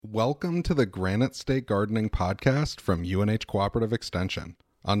Welcome to the Granite State Gardening Podcast from UNH Cooperative Extension.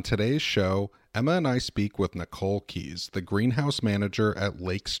 On today's show, Emma and I speak with Nicole Keys, the greenhouse manager at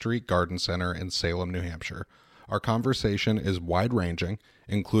Lake Street Garden Center in Salem, New Hampshire. Our conversation is wide-ranging,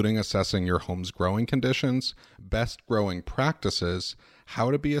 including assessing your home's growing conditions, best growing practices,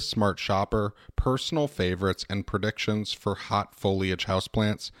 how to be a smart shopper, personal favorites, and predictions for hot foliage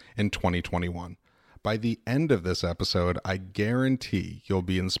houseplants in 2021. By the end of this episode, I guarantee you'll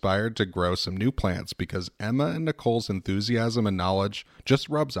be inspired to grow some new plants because Emma and Nicole's enthusiasm and knowledge just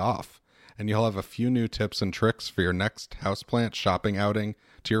rubs off, and you'll have a few new tips and tricks for your next houseplant shopping outing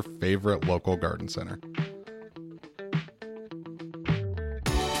to your favorite local garden center.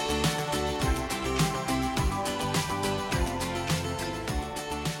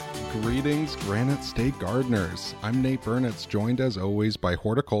 Greetings, Granite State Gardeners. I'm Nate Burnitz, joined as always by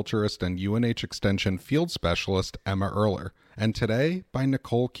horticulturist and UNH Extension field specialist Emma Erler, and today by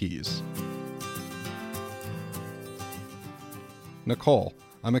Nicole Keys. Nicole,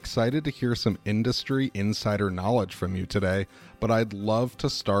 I'm excited to hear some industry insider knowledge from you today, but I'd love to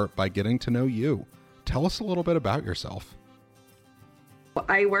start by getting to know you. Tell us a little bit about yourself.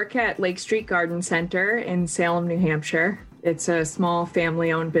 I work at Lake Street Garden Center in Salem, New Hampshire. It's a small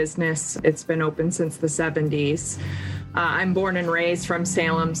family-owned business. It's been open since the 70s. I'm born and raised from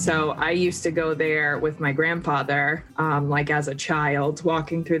Salem, so I used to go there with my grandfather, as a child,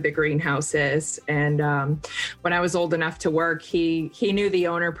 walking through the greenhouses. And when I was old enough to work, he knew the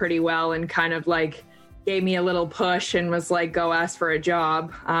owner pretty well and kind of gave me a little push and was like, go ask for a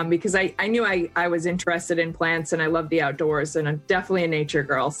job, because I knew I was interested in plants and I love the outdoors and I'm definitely a nature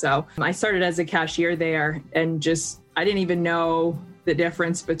girl. So I started as a cashier there and I didn't even know the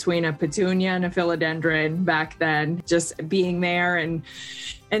difference between a petunia and a philodendron back then. Just being there and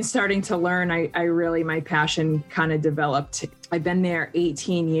starting to learn, my passion kind of developed. I've been there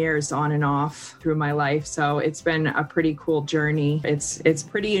 18 years on and off through my life. So it's been a pretty cool journey. It's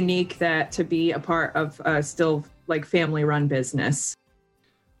pretty unique to be a part of a still family run business.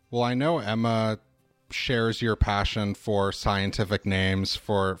 Well, I know Emma shares your passion for scientific names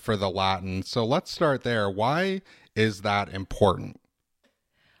for the Latin. So let's start there. Why is that important?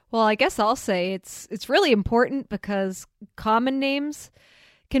 Well, I guess I'll say it's really important because common names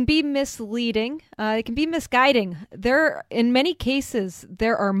can be misleading. It can be misguiding. In many cases,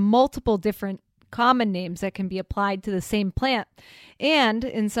 there are multiple different common names that can be applied to the same plant. And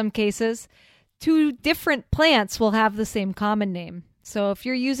in some cases, two different plants will have the same common name. So if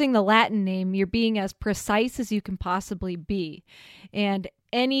you're using the Latin name, you're being as precise as you can possibly be. And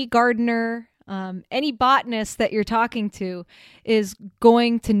any gardener, any botanist that you're talking to is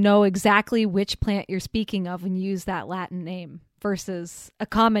going to know exactly which plant you're speaking of when you use that Latin name versus a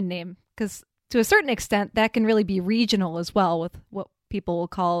common name. Because to a certain extent, that can really be regional as well with what people will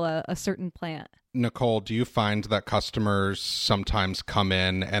call a certain plant. Nicole, do you find that customers sometimes come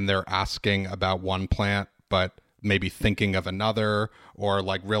in and they're asking about one plant, but maybe thinking of another, or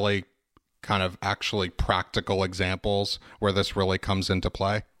really kind of actually practical examples where this really comes into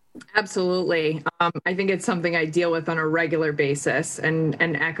play? Absolutely. I think it's something I deal with on a regular basis and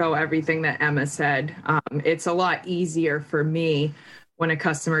echo everything that Emma said. It's a lot easier for me when a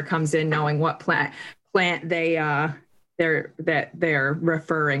customer comes in knowing what plant they're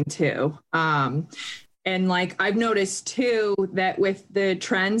referring to. And I've noticed too that with the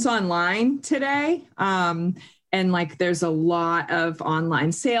trends online today, and there's a lot of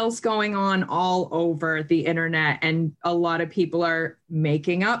online sales going on all over the internet. And a lot of people are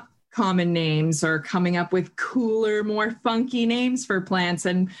making up common names or coming up with cooler, more funky names for plants.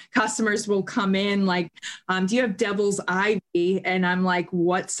 And customers will come in do you have devil's ivy? And I'm like,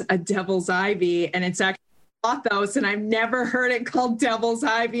 what's a devil's ivy? And it's actually pothos, and I've never heard it called devil's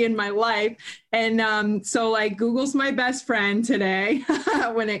ivy in my life. And so Google's my best friend today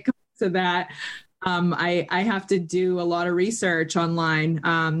when it comes to that. I have to do a lot of research online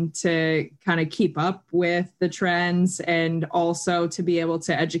to kind of keep up with the trends and also to be able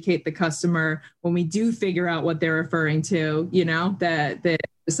to educate the customer when we do figure out what they're referring to, the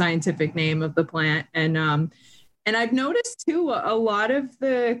scientific name of the plant. And I've noticed too, a lot of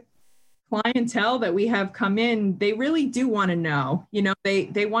the clientele that we have come in, they really do want to know,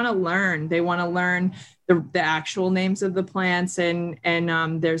 they want to learn. They want to learn the actual names of the plants. And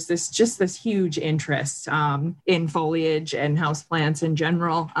there's this huge interest in foliage and houseplants in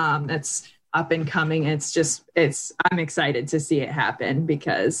general. That's up and coming. I'm excited to see it happen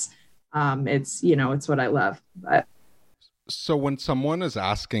because it's what I love. But so when someone is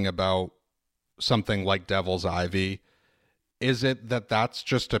asking about something like devil's ivy, is it that that's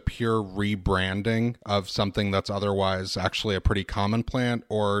just a pure rebranding of something that's otherwise actually a pretty common plant,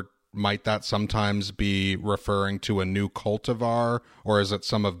 or might that sometimes be referring to a new cultivar, or is it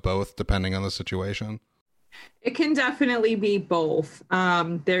some of both depending on the situation? It can definitely be both.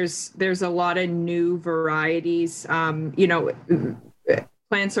 There's a lot of new varieties. Plants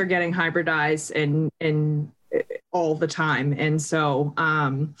are getting hybridized and all the time, and so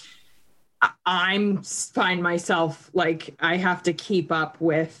I'm find myself like I have to keep up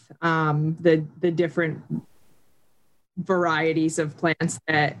with the different varieties of plants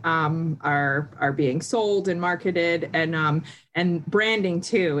that are being sold and marketed, and branding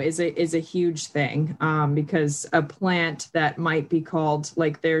too is a huge thing, because a plant that might be called,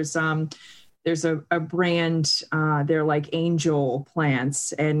 like there's a brand, they're like angel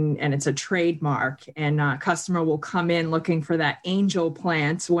plants, and it's a trademark, and a customer will come in looking for that angel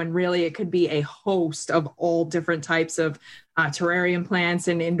plant when really it could be a host of all different types of terrarium plants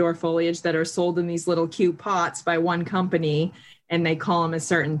and indoor foliage that are sold in these little cute pots by one company, and they call them a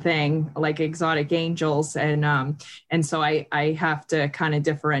certain thing like exotic angels. And so I have to kind of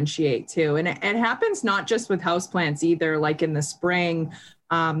differentiate too. And it happens not just with houseplants either, like in the spring.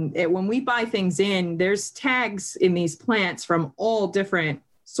 When we buy things in, there's tags in these plants from all different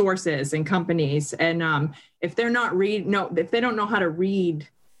sources and companies. And if they're not if they don't know how to read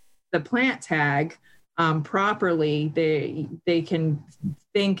the plant tag properly, they can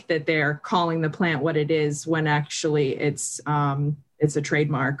think that they're calling the plant what it is when actually it's a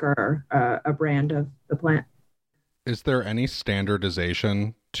trademark or a brand of the plant. Is there any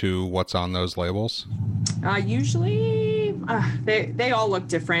standardization to what's on those labels? Usually they all look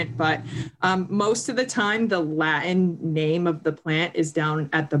different, but most of the time the Latin name of the plant is down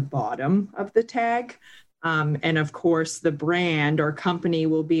at the bottom of the tag. And of course, the brand or company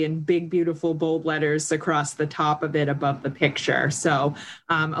will be in big, beautiful, bold letters across the top of it above the picture. So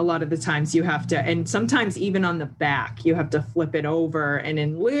a lot of the times you have to, and sometimes even on the back, you have to flip it over, and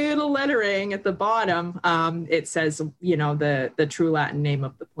in little lettering at the bottom, it says, the true Latin name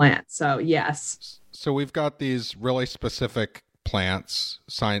of the plant. So yes. So we've got these really specific plants,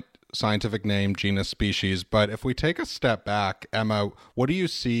 scientific name, genus, species. But if we take a step back, Emma, what do you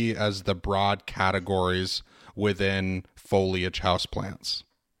see as the broad categories within foliage houseplants?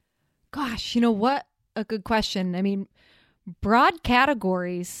 Gosh, what a good question. I mean, broad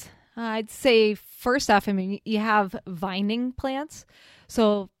categories, I'd say first off, you have vining plants.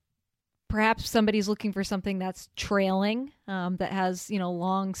 So perhaps somebody's looking for something that's trailing, that has,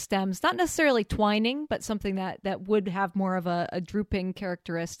 long stems, not necessarily twining, but something that would have more of a drooping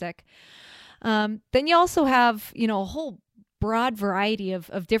characteristic. Then you also have, a whole broad variety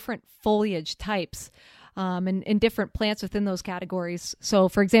of different foliage types, and different plants within those categories. So,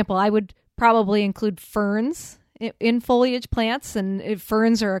 for example, I would probably include ferns in foliage plants, and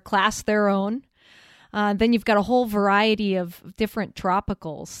ferns are a class their own. Then you've got a whole variety of different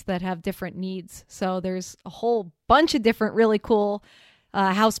tropicals that have different needs. So there's a whole bunch of different really cool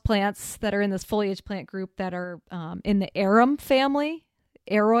house plants that are in this foliage plant group that are in the arum family,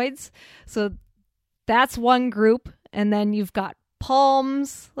 aroids. So that's one group. And then you've got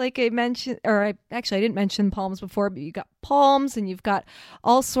palms, like I mentioned, I didn't mention palms before, but you got palms, and you've got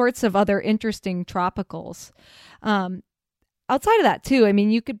all sorts of other interesting tropicals. Outside of that, too,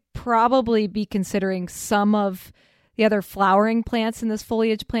 you could probably be considering some of the other flowering plants in this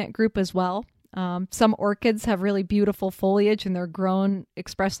foliage plant group as well. Some orchids have really beautiful foliage, and they're grown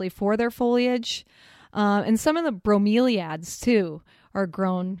expressly for their foliage. And some of the bromeliads, too, are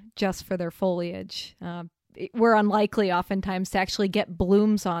grown just for their foliage. We're unlikely oftentimes to actually get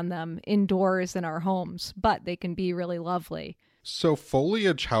blooms on them indoors in our homes, but they can be really lovely. So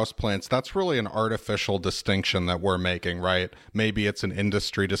foliage houseplants, that's really an artificial distinction that we're making, right? Maybe it's an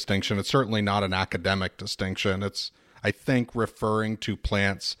industry distinction. It's certainly not an academic distinction. It's, I think, referring to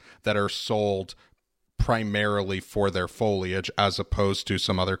plants that are sold primarily for their foliage as opposed to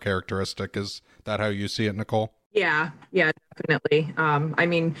some other characteristic. Is that how you see it, Nicole? Yeah, definitely.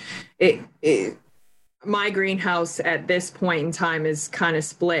 My greenhouse at this point in time is kind of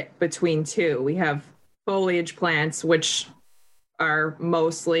split between two. We have foliage plants, which are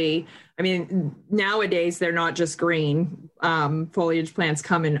mostly, nowadays they're not just green. Foliage plants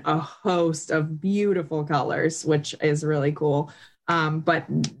come in a host of beautiful colors, which is really cool. But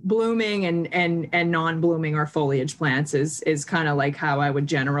blooming and non-blooming or foliage plants is kind of like how I would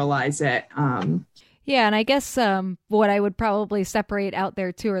generalize it. Yeah, and I guess what I would probably separate out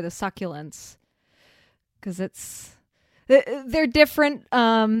there too are the succulents, because they're different,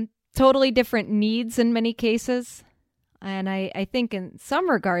 totally different needs in many cases. And I think in some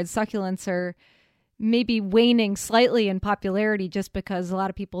regards, succulents are maybe waning slightly in popularity just because a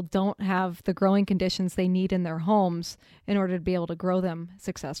lot of people don't have the growing conditions they need in their homes in order to be able to grow them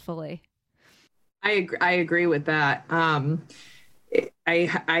successfully. I agree with that.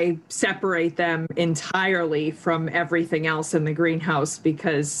 I separate them entirely from everything else in the greenhouse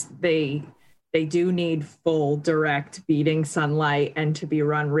because they do need full direct beating sunlight and to be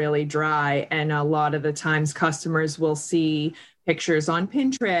run really dry. And a lot of the times customers will see pictures on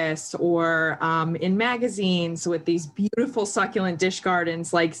Pinterest or in magazines with these beautiful succulent dish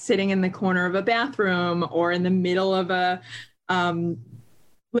gardens, like sitting in the corner of a bathroom or in the middle of a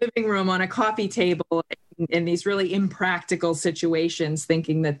living room on a coffee table, in these really impractical situations,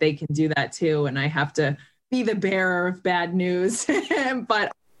 thinking that they can do that too. And I have to be the bearer of bad news,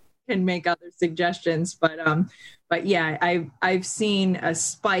 but can make other suggestions. But yeah, I've seen a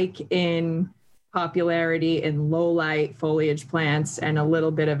spike in popularity in low light foliage plants and a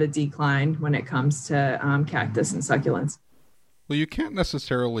little bit of a decline when it comes to cactus and succulents. Well, you can't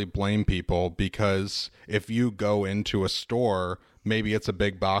necessarily blame people, because if you go into a store, maybe it's a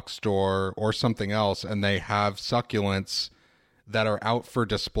big box store or something else, and they have succulents that are out for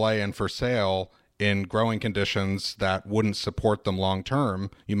display and for sale in growing conditions that wouldn't support them long term,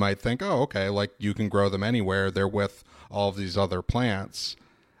 you might think, oh, okay, like you can grow them anywhere. They're with all of these other plants.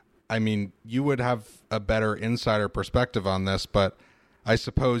 I mean, you would have a better insider perspective on this, but I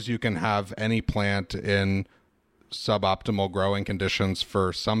suppose you can have any plant in suboptimal growing conditions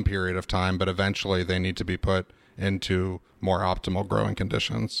for some period of time, but eventually they need to be put into more optimal growing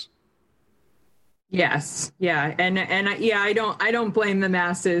conditions. Yes. Yeah. And yeah, I don't blame the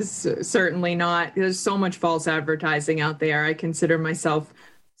masses. Certainly not. There's so much false advertising out there. I consider myself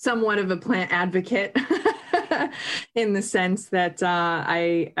somewhat of a plant advocate in the sense that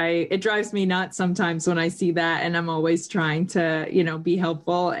it drives me nuts sometimes when I see that, and I'm always trying to, be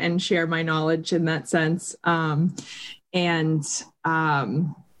helpful and share my knowledge in that sense. I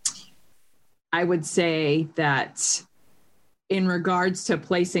would say that in regards to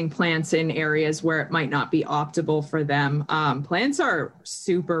placing plants in areas where it might not be optimal for them, plants are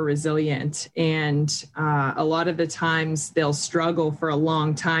super resilient, and a lot of the times they'll struggle for a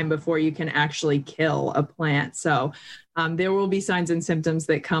long time before you can actually kill a plant. So there will be signs and symptoms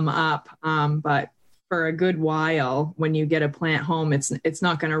that come up, but for a good while, when you get a plant home, it's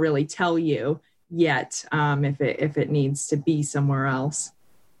not going to really tell you yet if it needs to be somewhere else.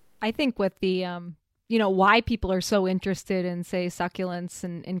 I think with the why people are so interested in, say, succulents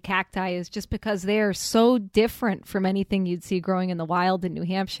and cacti is just because they are so different from anything you'd see growing in the wild in New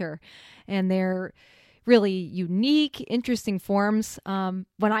Hampshire. And they're really unique, interesting forms. When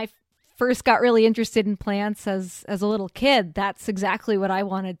I first got really interested in plants as a little kid, that's exactly what I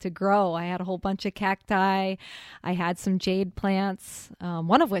wanted to grow. I had a whole bunch of cacti. I had some jade plants,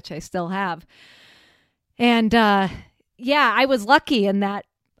 one of which I still have. And I was lucky in that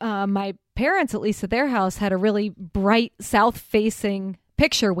my parents, at least at their house, had a really bright south-facing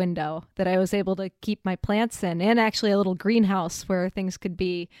picture window that I was able to keep my plants in, and actually a little greenhouse where things could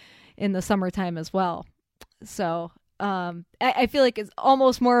be in the summertime as well. So I feel like it's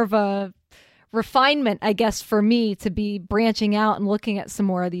almost more of a refinement, I guess, for me to be branching out and looking at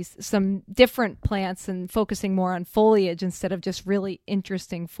some different plants and focusing more on foliage instead of just really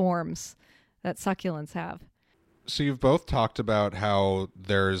interesting forms that succulents have. So you've both talked about how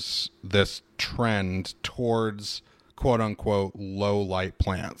there's this trend towards quote unquote low light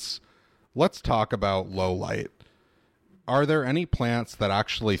plants. Let's talk about low light. Are there any plants that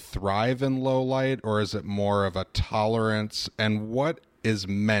actually thrive in low light, or is it more of a tolerance? And what is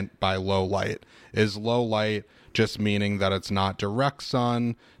meant by low light? Is low light just meaning that it's not direct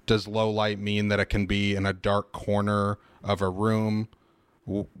sun? Does low light mean that it can be in a dark corner of a room?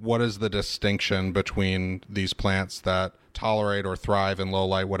 What is the distinction between these plants that tolerate or thrive in low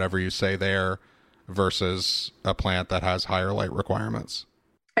light, whatever you say there, versus a plant that has higher light requirements?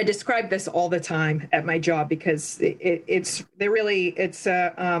 I describe this all the time at my job because there's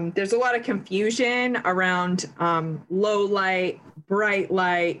a lot of confusion around low light, bright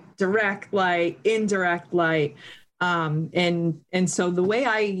light, direct light, indirect light. And so the way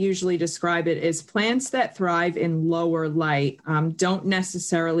I usually describe it is plants that thrive in lower light don't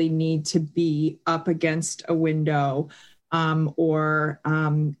necessarily need to be up against a window or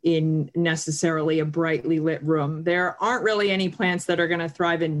in necessarily a brightly lit room. There aren't really any plants that are going to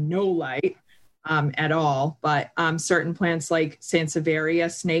thrive in no light at all, but certain plants like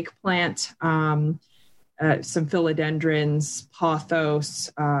Sansevieria snake plant, some philodendrons,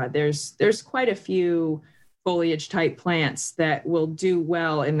 pothos, there's quite a few foliage type plants that will do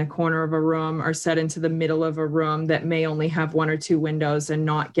well in the corner of a room or set into the middle of a room that may only have one or two windows and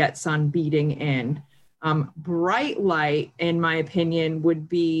not get sun beating in. Bright light, in my opinion, would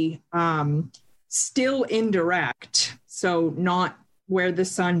be still indirect. So not where the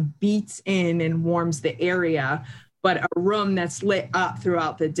sun beats in and warms the area, but a room that's lit up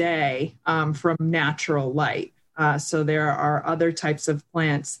throughout the day from natural light. So there are other types of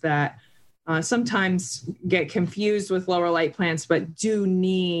plants that sometimes get confused with lower light plants, but do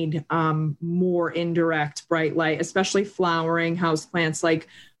need more indirect bright light, especially flowering house plants like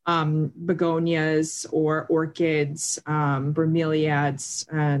begonias or orchids, bromeliads,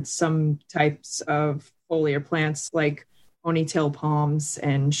 and some types of foliar plants like ponytail palms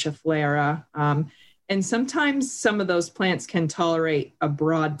and schefflera. And sometimes some of those plants can tolerate a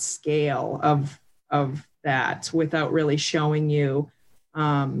broad scale of that without really showing you,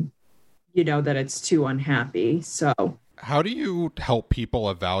 that it's too unhappy. So how do you help people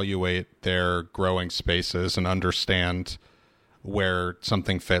evaluate their growing spaces and understand where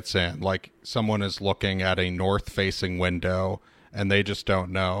something fits in? Like someone is looking at a north-facing window and they just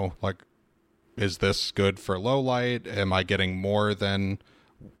don't know, like, is this good for low light? Am I getting more than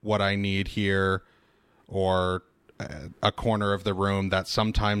what I need here? Or a corner of the room that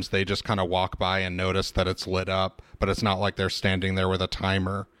sometimes they just kind of walk by and notice that it's lit up, but it's not like they're standing there with a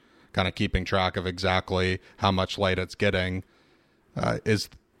timer kind of keeping track of exactly how much light it's getting.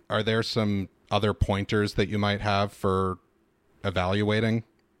 Are there some other pointers that you might have for evaluating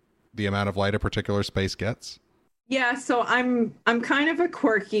the amount of light a particular space gets? Yeah, so I'm kind of a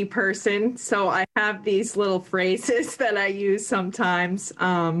quirky person, so I have these little phrases that I use sometimes,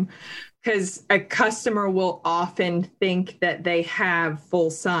 because a customer will often think that they have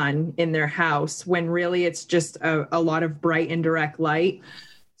full sun in their house when really it's just a lot of bright indirect light.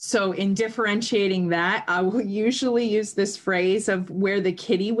 So in differentiating that, I will usually use this phrase of where the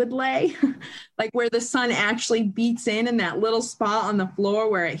kitty would lay, like where the sun actually beats in that little spot on the floor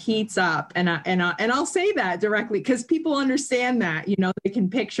where it heats up. And I'll say that directly because people understand that, they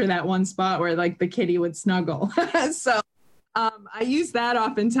can picture that one spot where like the kitty would snuggle. So I use that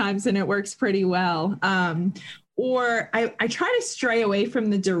oftentimes and it works pretty well. Or I try to stray away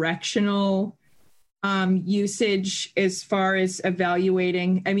from the directional usage as far as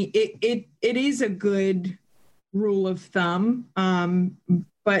evaluating. I mean, it is a good rule of thumb,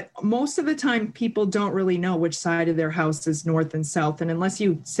 but most of the time people don't really know which side of their house is north and south. And unless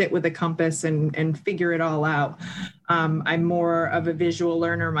you sit with a compass and figure it all out, I'm more of a visual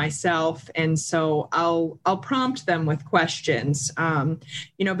learner myself. And so I'll prompt them with questions.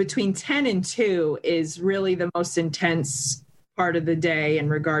 Between 10 and 2 is really the most intense part of the day in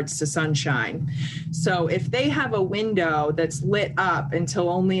regards to sunshine. So if they have a window that's lit up until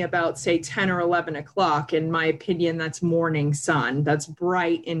only about, say, 10 or 11 o'clock, in my opinion, that's morning sun. That's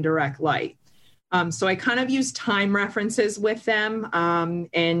bright indirect light. So I kind of use time references with them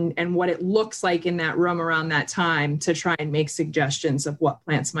and what it looks like in that room around that time to try and make suggestions of what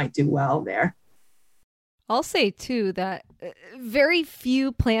plants might do well there. I'll say, too, that very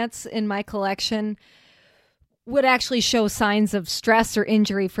few plants in my collection would actually show signs of stress or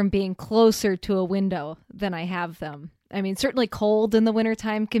injury from being closer to a window than I have them. I mean, certainly cold in the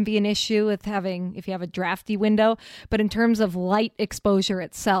wintertime can be an issue if you have a drafty window, but in terms of light exposure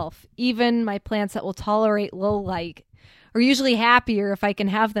itself, even my plants that will tolerate low light are usually happier if I can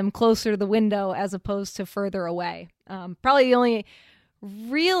have them closer to the window as opposed to further away. Probably the only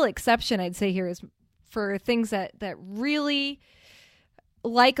real exception I'd say here is for things that really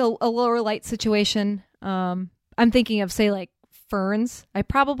like a lower light situation. I'm thinking of, say, like ferns. I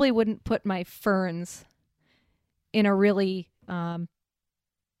probably wouldn't put my ferns in a really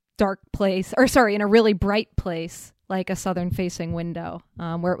dark place, in a really bright place, like a southern facing window,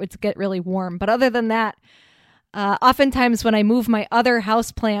 where it would get really warm. But other than that, oftentimes when I move my other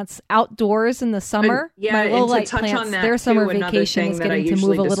house plants outdoors in the summer, my low light plants, their summer vacation is getting to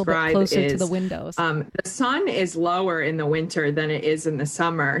move a little bit closer to the windows. The sun is lower in the winter than it is in the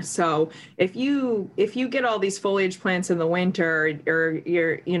summer. So if you get all these foliage plants in the winter, or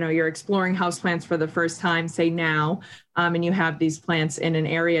you're exploring house plants for the first time, say now, and you have these plants in an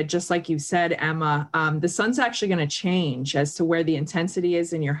area, just like you said, Emma, the sun's actually going to change as to where the intensity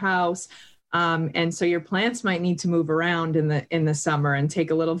is in your house. And so your plants might need to move around in the summer and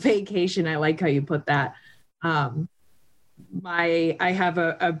take a little vacation. I like how you put that. I have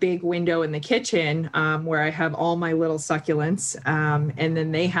a big window in the kitchen where I have all my little succulents, and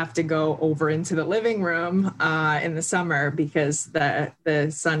then they have to go over into the living room in the summer because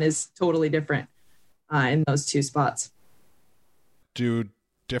the sun is totally different in those two spots. Do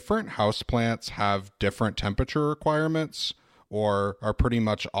different houseplants have different temperature requirements? Or are pretty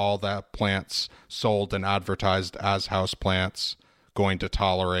much all that plants sold and advertised as houseplants going to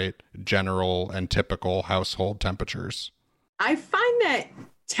tolerate general and typical household temperatures? I find that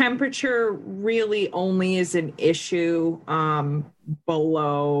temperature really only is an issue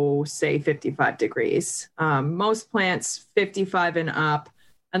below, say, 55 degrees. Most plants 55 and up,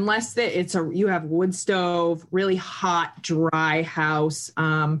 unless you have wood stove, really hot, dry house.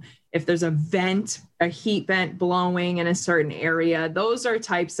 If there's a heat vent blowing in a certain area, those are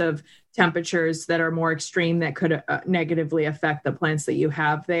types of temperatures that are more extreme that could negatively affect the plants that you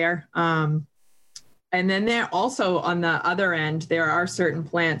have there. And then there also on the other end, there are certain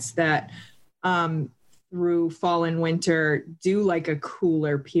plants that through fall and winter do like a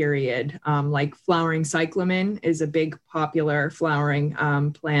cooler period. Like flowering cyclamen is a big popular flowering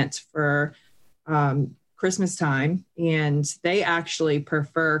plant for Christmas time. And they actually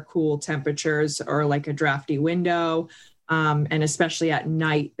prefer cool temperatures or like a drafty window. And especially at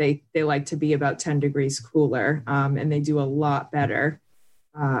night, they like to be about 10 degrees cooler. And they do a lot better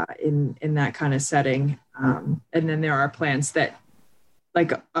in that kind of setting. And then there are plants that,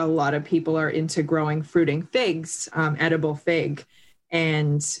 like a lot of people are into growing fruiting figs, edible fig.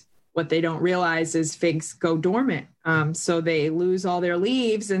 And what they don't realize is figs go dormant. So they lose all their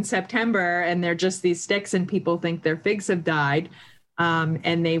leaves in September and they're just these sticks and people think their figs have died.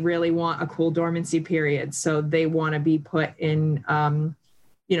 And they really want a cool dormancy period. So they want to be put in,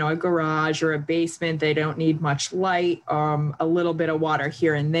 a garage or a basement. They don't need much light, a little bit of water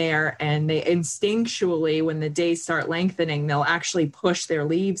here and there. And they instinctually, when the days start lengthening, they'll actually push their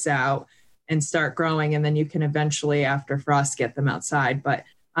leaves out and start growing. And then you can eventually, after frost, get them outside. But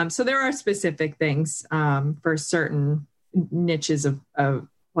so there are specific things for certain niches of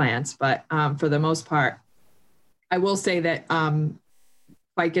plants. But for the most part, I will say that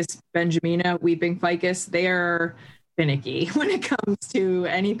Ficus benjamina, weeping ficus, they're finicky when it comes to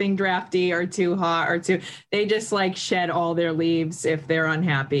anything drafty or too hot they just like shed all their leaves if they're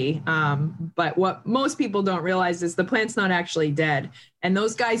unhappy. But what most people don't realize is the plant's not actually dead. And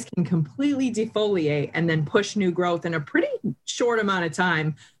those guys can completely defoliate and then push new growth in a pretty short amount of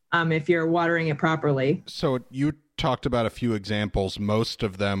time if you're watering it properly. So you talked about a few examples. Most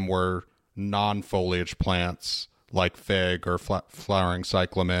of them were non-foliage plants like fig or flowering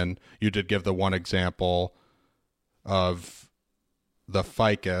cyclamen. You did give the one example of the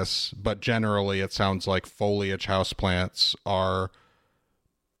ficus, but generally it sounds like foliage houseplants are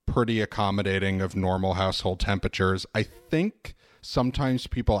pretty accommodating of normal household temperatures. I think sometimes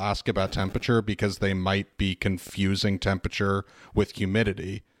people ask about temperature because they might be confusing temperature with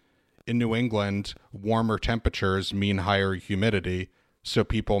humidity. In New England, warmer temperatures mean higher humidity, so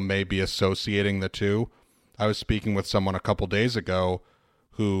people may be associating the two. I was speaking with someone a couple days ago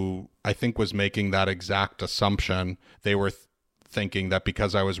who I think was making that exact assumption. They were thinking that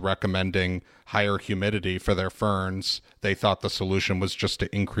because I was recommending higher humidity for their ferns, they thought the solution was just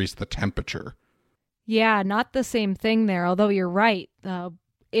to increase the temperature. Yeah, not the same thing there, although you're right.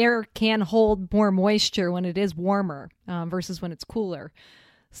 Air can hold more moisture when it is warmer versus when it's cooler.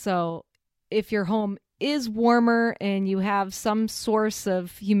 So if your home is warmer and you have some source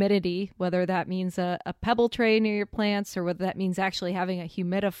of humidity, whether that means a pebble tray near your plants or whether that means actually having a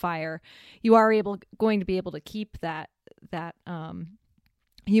humidifier, you are going to be able to keep that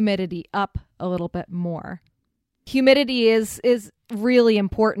humidity up a little bit more. Humidity is really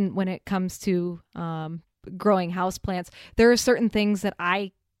important when it comes to growing houseplants. There are certain things that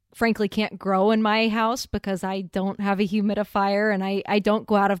I frankly can't grow in my house because I don't have a humidifier and I don't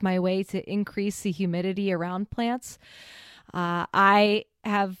go out of my way to increase the humidity around plants. I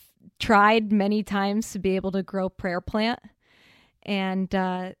have tried many times to be able to grow prayer plant, and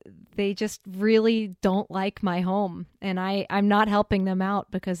they just really don't like my home, and I'm not helping them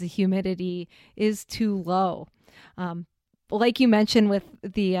out because the humidity is too low. Like you mentioned with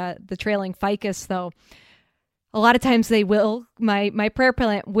the trailing ficus, though, a lot of times they will, my prayer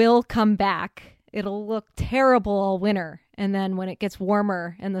plant will come back. It'll look terrible all winter. And then when it gets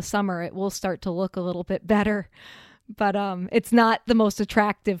warmer in the summer, it will start to look a little bit better. But it's not the most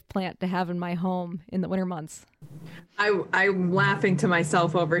attractive plant to have in my home in the winter months. I'm laughing to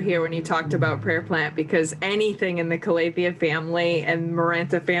myself over here when you talked about prayer plant, because anything in the Calathea family and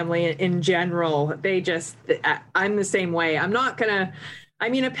Maranta family in general, I'm the same way. I'm not going to... I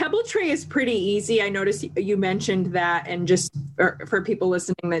mean, a pebble tray is pretty easy. I noticed you mentioned that, and just for people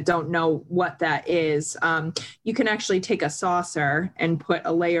listening that don't know what that is, you can actually take a saucer and put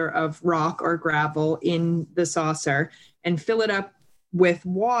a layer of rock or gravel in the saucer and fill it up with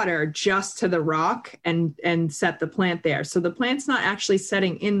water just to the rock and set the plant there. So the plant's not actually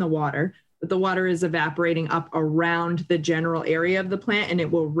setting in the water, but the water is evaporating up around the general area of the plant, and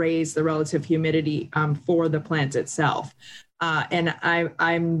it will raise the relative humidity for the plant itself. And I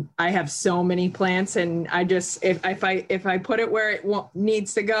have so many plants, and I just, if I put it where it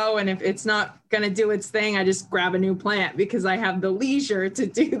needs to go, and if it's not going to do its thing, I just grab a new plant because I have the leisure to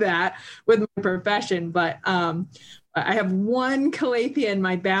do that with my profession. But I have one calathea in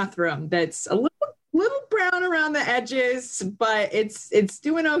my bathroom that's a little brown around the edges, but it's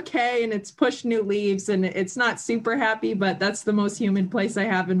doing okay, and it's pushed new leaves, and it's not super happy, but that's the most humid place I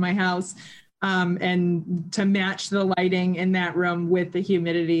have in my house. And to match the lighting in that room with the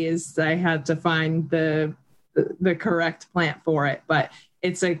humidity is I had to find the correct plant for it. But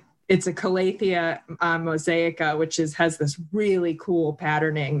it's a Calathea mosaica, which has this really cool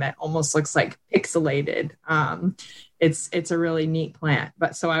patterning that almost looks like pixelated. It's a really neat plant.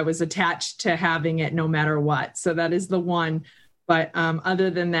 But so I was attached to having it no matter what. So that is the one. But other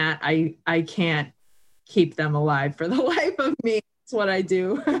than that, I can't keep them alive for the life of me. It's what I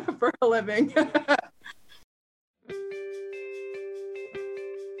do for a living.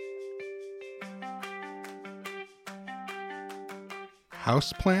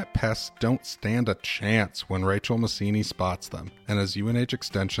 Houseplant pests don't stand a chance when Rachel Massini spots them, and as UNH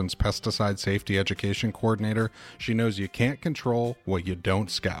Extension's Pesticide Safety Education Coordinator, she knows you can't control what you don't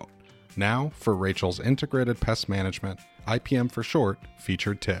scout. Now, for Rachel's Integrated Pest Management, IPM for short,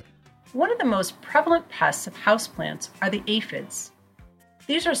 featured tip. One of the most prevalent pests of houseplants are the aphids.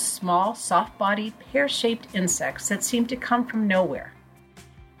 These are small, soft-bodied, pear-shaped insects that seem to come from nowhere.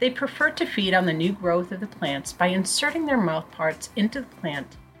 They prefer to feed on the new growth of the plants by inserting their mouthparts into the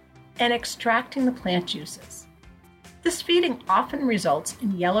plant and extracting the plant juices. This feeding often results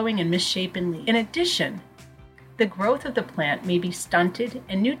in yellowing and misshapen leaves. In addition, the growth of the plant may be stunted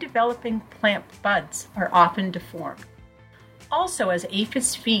and new developing plant buds are often deformed. Also, as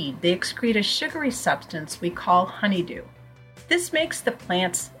aphids feed, they excrete a sugary substance we call honeydew. This makes the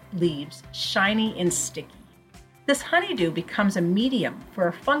plant's leaves shiny and sticky. This honeydew becomes a medium for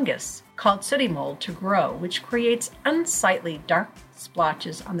a fungus called sooty mold to grow, which creates unsightly dark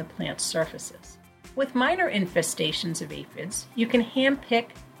splotches on the plant's surfaces. With minor infestations of aphids, you can hand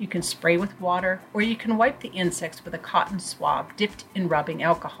pick, you can spray with water, or you can wipe the insects with a cotton swab dipped in rubbing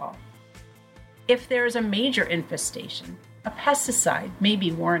alcohol. If there is a major infestation, a pesticide may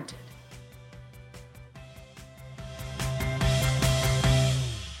be warranted.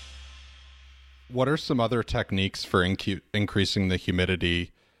 What are some other techniques for increasing the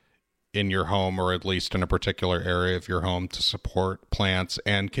humidity in your home, or at least in a particular area of your home, to support plants?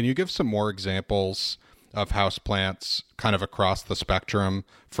 And can you give some more examples of house plants kind of across the spectrum,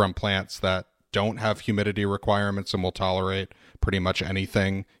 from plants that don't have humidity requirements and will tolerate pretty much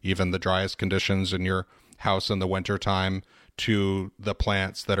anything, even the driest conditions in your house in the wintertime, to the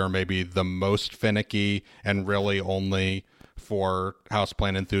plants that are maybe the most finicky and really only for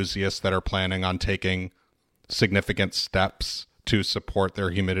houseplant enthusiasts that are planning on taking significant steps to support their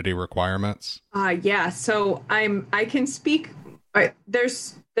humidity requirements? Yeah. So I can speak.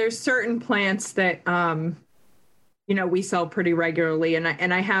 There's certain plants that we sell pretty regularly,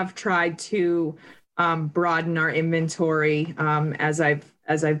 and I have tried to broaden our inventory as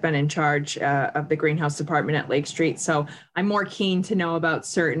I've been in charge of the greenhouse department at Lake Street. So I'm more keen to know about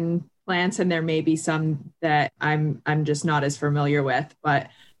certain plants, and there may be some that I'm just not as familiar with, but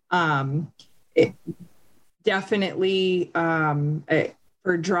it definitely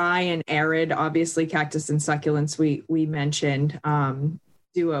for dry and arid, obviously cactus and succulents we mentioned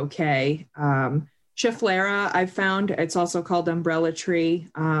do okay. Schefflera, I've found, it's also called umbrella tree.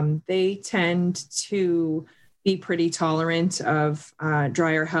 They tend to be pretty tolerant of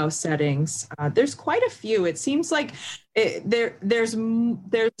drier house settings. There's quite a few. It seems like there's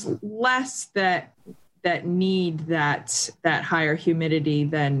less that need that higher humidity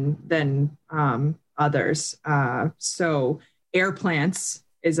than others. So air plants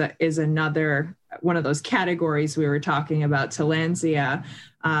is another one of those categories we were talking about. Tillandsia,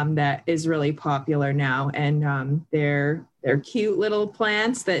 that is really popular now, and they're cute little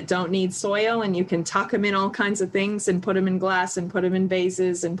plants that don't need soil, and you can tuck them in all kinds of things and put them in glass and put them in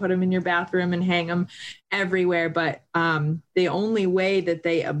vases and put them in your bathroom and hang them everywhere. But the only way that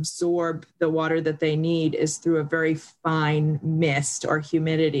they absorb the water that they need is through a very fine mist or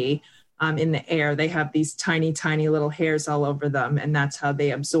humidity in the air. They have these tiny, tiny little hairs all over them, and that's how they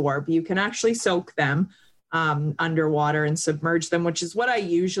absorb. You can actually soak them underwater and submerge them, which is what I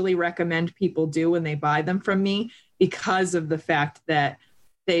usually recommend people do when they buy them from me, because of the fact that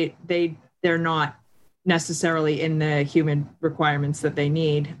they're not necessarily in the humid requirements that they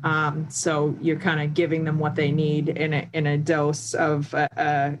need. So you're kind of giving them what they need in a dose of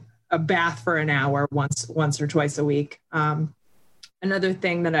a bath for an hour once or twice a week. Another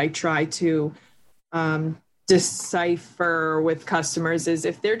thing that I try to decipher with customers is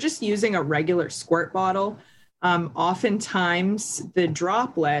if they're just using a regular squirt bottle, oftentimes the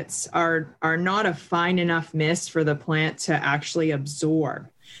droplets are not a fine enough mist for the plant to actually absorb.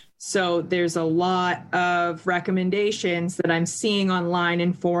 So there's a lot of recommendations that I'm seeing online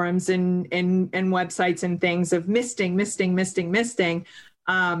in forums and websites and things of misting.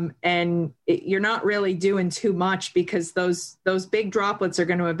 You're not really doing too much because those big droplets are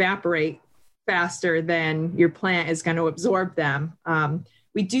going to evaporate faster than your plant is going to absorb them.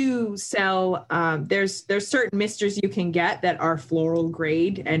 We do sell, there's certain misters you can get that are floral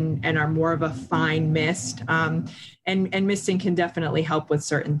grade and are more of a fine mist. And misting can definitely help with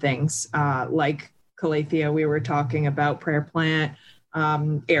certain things, like Calathea we were talking about, prayer plant,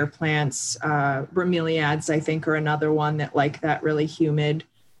 air plants, bromeliads, I think, are another one that like that really humid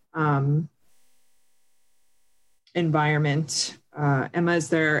environment. Emma, is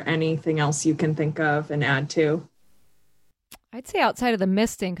there anything else you can think of and add to? I'd say outside of the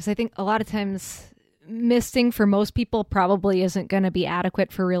misting, because I think a lot of times misting for most people probably isn't going to be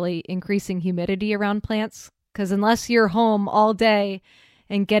adequate for really increasing humidity around plants. Because unless you're home all day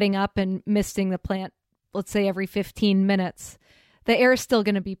and getting up and misting the plant, let's say every 15 minutes, the air is still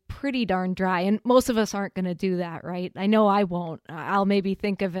going to be pretty darn dry. And most of us aren't going to do that, right? I know I won't. I'll maybe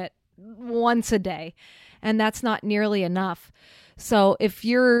think of it once a day, and that's not nearly enough. So if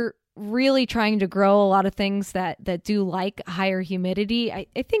you're really trying to grow a lot of things that do like higher humidity, I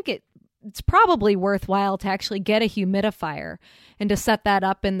think it's probably worthwhile to actually get a humidifier and to set that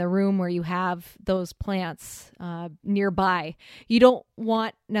up in the room where you have those plants nearby. You don't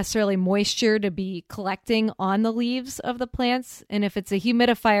want necessarily moisture to be collecting on the leaves of the plants. And if it's a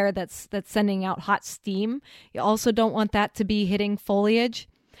humidifier that's sending out hot steam, you also don't want that to be hitting foliage.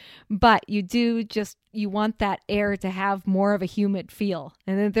 But you want that air to have more of a humid feel.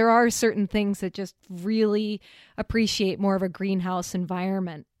 And then there are certain things that just really appreciate more of a greenhouse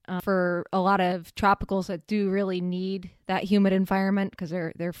environment. For a lot of tropicals that do really need that humid environment because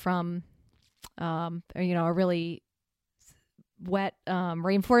they're from a really wet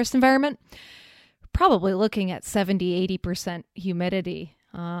rainforest environment, probably looking at 70-80% humidity,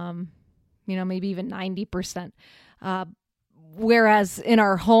 maybe even 90%. Whereas in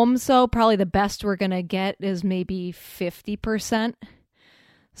our homes, though, probably the best we're going to get is maybe 50%.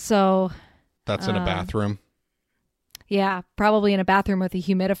 So that's in a bathroom. Yeah, probably in a bathroom with a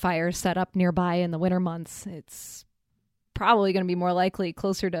humidifier set up nearby in the winter months. It's probably going to be more likely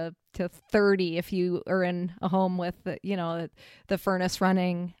closer to 30 if you are in a home with the furnace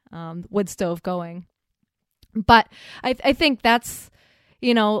running, wood stove going. But I think that's,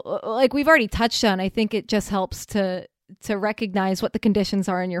 like we've already touched on, I think it just helps to recognize what the conditions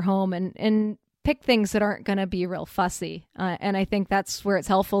are in your home and pick things that aren't going to be real fussy. And I think that's where it's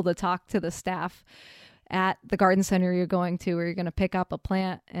helpful to talk to the staff at the garden center you're going to, where you're going to pick up a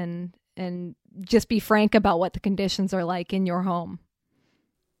plant and just be frank about what the conditions are like in your home.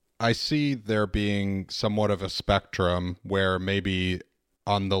 I see there being somewhat of a spectrum where maybe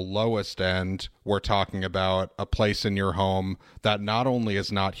on the lowest end, we're talking about a place in your home that not only is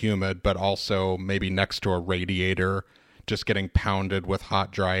not humid, but also maybe next to a radiator, just getting pounded with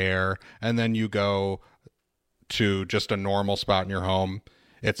hot, dry air. And then you go to just a normal spot in your home.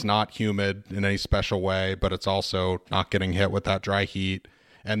 It's not humid in any special way, but it's also not getting hit with that dry heat.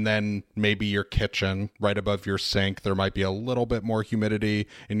 And then maybe your kitchen, right above your sink, there might be a little bit more humidity.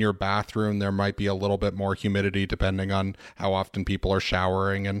 In your bathroom, there might be a little bit more humidity depending on how often people are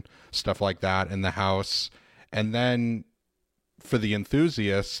showering and stuff like that in the house. And then for the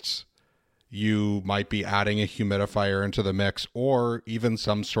enthusiasts, you might be adding a humidifier into the mix or even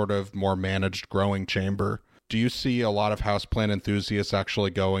some sort of more managed growing chamber. Do you see a lot of houseplant enthusiasts actually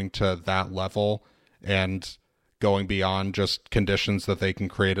going to that level and going beyond just conditions that they can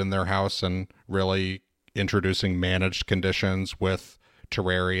create in their house and really introducing managed conditions with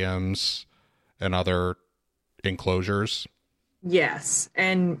terrariums and other enclosures? Yes,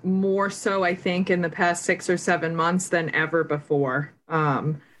 and more so, I think, in the past 6 or 7 months than ever before.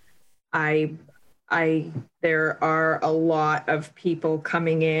 There are a lot of people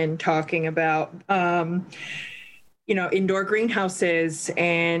coming in talking about, indoor greenhouses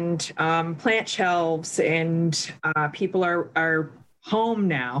and plant shelves, and people are home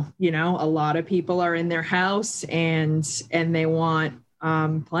now. A lot of people are in their house and they want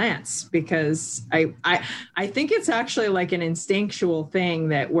plants, because I think it's actually like an instinctual thing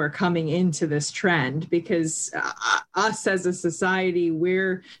that we're coming into this trend, because us as a society,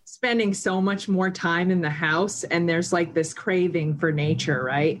 we're spending so much more time in the house, and there's like this craving for nature,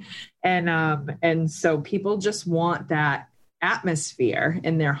 right? And so people just want that atmosphere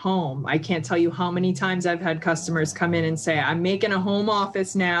in their home. I can't tell you how many times I've had customers come in and say, I'm making a home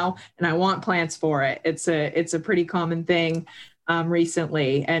office now and I want plants for it. It's a pretty common thing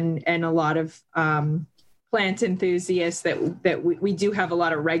recently. And a lot of plant enthusiasts that we do have a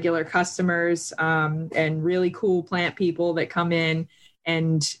lot of regular customers and really cool plant people that come in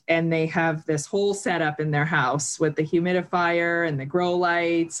and they have this whole setup in their house with the humidifier and the grow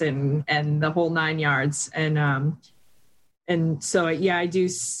lights and the whole 9 yards. And so, yeah, I do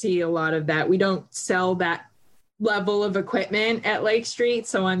see a lot of that. We don't sell that level of equipment at Lake Street.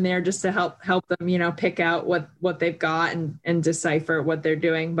 So I'm there just to help them, pick out what they've got and decipher what they're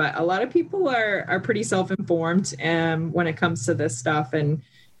doing. But a lot of people are pretty self-informed when it comes to this stuff and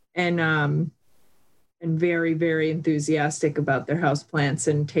very, very enthusiastic about their houseplants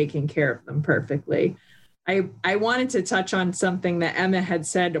and taking care of them perfectly. I wanted to touch on something that Emma had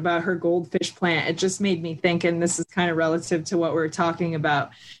said about her goldfish plant. It just made me think, and this is kind of relative to what we were talking about.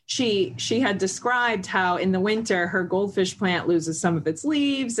 She had described how in the winter, her goldfish plant loses some of its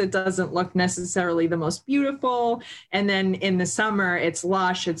leaves. It doesn't look necessarily the most beautiful. And then in the summer, it's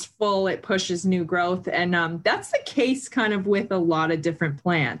lush, it's full, it pushes new growth. And that's the case kind of with a lot of different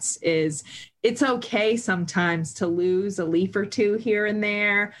plants. It's okay sometimes to lose a leaf or two here and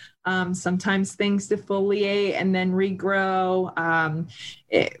there. Sometimes things defoliate and then regrow.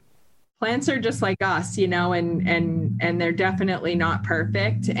 Plants are just like us, and they're definitely not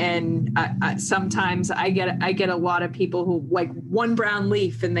perfect. And sometimes I get a lot of people who like one brown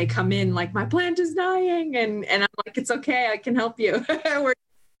leaf and they come in like, my plant is dying. And I'm like, it's okay. I can help you. We're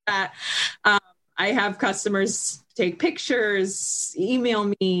that. I have customers take pictures,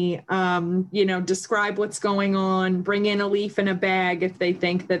 email me, describe what's going on, bring in a leaf in a bag if they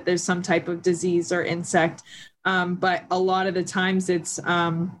think that there's some type of disease or insect. But a lot of the times it's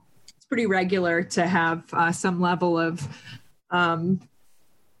pretty regular to have some level of, I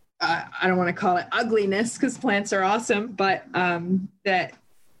don't want to call it ugliness because plants are awesome, but that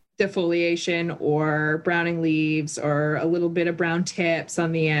defoliation or browning leaves or a little bit of brown tips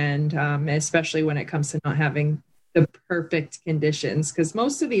on the end, especially when it comes to not having the perfect conditions, because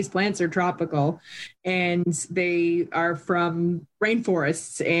most of these plants are tropical and they are from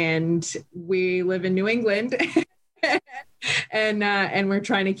rainforests, and we live in New England and we're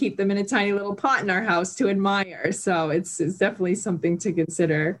trying to keep them in a tiny little pot in our house to admire. So it's definitely something to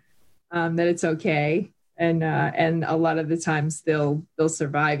consider, that it's okay. And a lot of the times they'll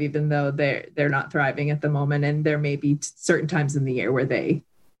survive even though they're not thriving at the moment. And there may be certain times in the year where they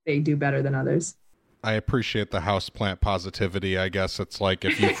do better than others. I appreciate the houseplant positivity. I guess it's like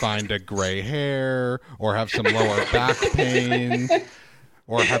if you find a gray hair or have some lower back pain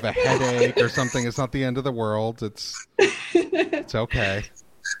or have a headache or something, it's not the end of the world. It's okay.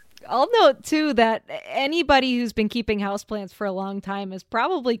 I'll note, too, that anybody who's been keeping houseplants for a long time has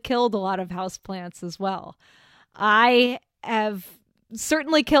probably killed a lot of houseplants as well. I have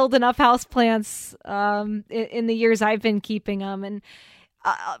certainly killed enough houseplants in the years I've been keeping them. And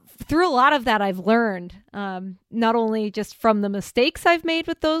through a lot of that, I've learned, not only just from the mistakes I've made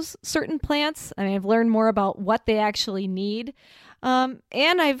with those certain plants. I mean, I've learned more about what they actually need. And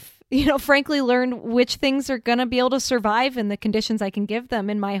I've frankly learned which things are going to be able to survive in the conditions I can give them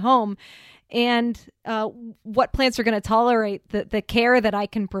in my home, and what plants are going to tolerate the care that I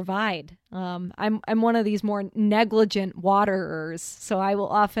can provide. I'm one of these more negligent waterers, so I will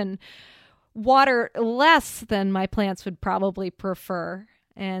often water less than my plants would probably prefer.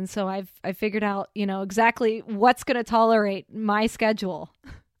 And so I've figured out, exactly what's going to tolerate my schedule.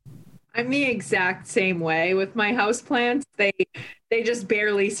 I'm the exact same way with my houseplants. They just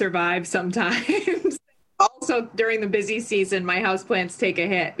barely survive sometimes. Also, during the busy season, my houseplants take a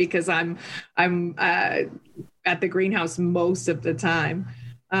hit because I'm at the greenhouse most of the time.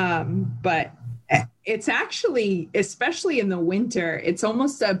 But it's actually, especially in the winter, it's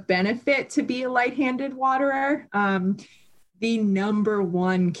almost a benefit to be a light-handed waterer. The number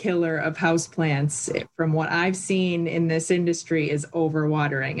one killer of houseplants, from what I've seen in this industry, is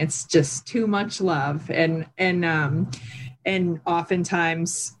overwatering. It's just too much love. And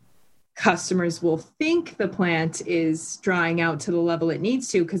oftentimes customers will think the plant is drying out to the level it needs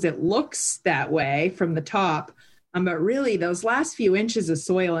to because it looks that way from the top. But really, those last few inches of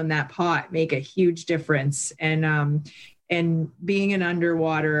soil in that pot make a huge difference. And being an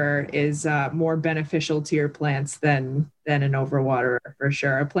underwaterer is more beneficial to your plants than an overwaterer, for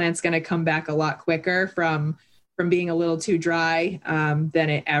sure. A plant's going to come back a lot quicker from being a little too dry than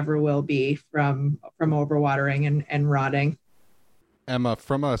it ever will be from overwatering and rotting. Emma,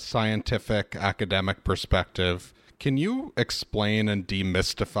 from a scientific academic perspective, can you explain and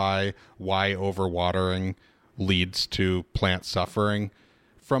demystify why overwatering leads to plant suffering.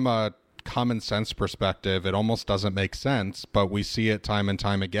 From a common sense perspective, it almost doesn't make sense, but we see it time and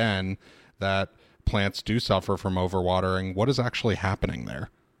time again that plants do suffer from overwatering. What is actually happening there?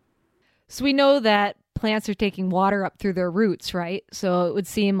 So we know that plants are taking water up through their roots, right? So it would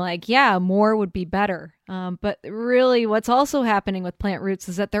seem like, yeah, more would be better. But really what's also happening with plant roots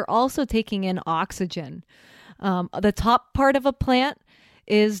is that they're also taking in oxygen. The top part of a plant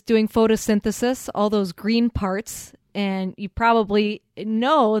is doing photosynthesis, all those green parts. And you probably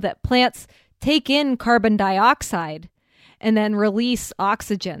know that plants take in carbon dioxide and then release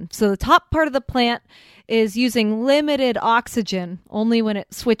oxygen. So the top part of the plant is using limited oxygen only when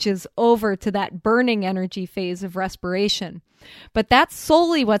it switches over to that burning energy phase of respiration. But that's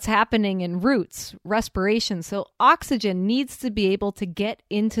solely what's happening in roots, respiration. So oxygen needs to be able to get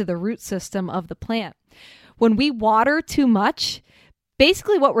into the root system of the plant. When we water too much,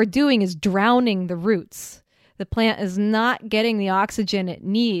 basically what we're doing is drowning the roots. The plant is not getting the oxygen it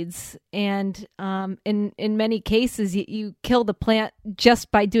needs. And in many cases, you kill the plant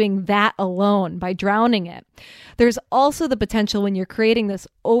just by doing that alone, by drowning it. There's also the potential when you're creating this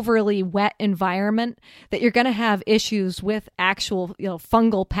overly wet environment that you're going to have issues with actual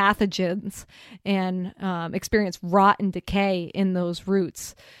fungal pathogens and experience rot and decay in those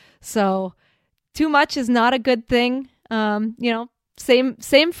roots. So too much is not a good thing.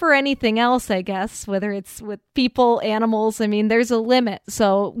 Same for anything else, I guess, whether it's with people, animals. I mean, there's a limit.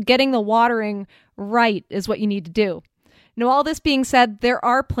 So getting the watering right is what you need to do. Now, all this being said, there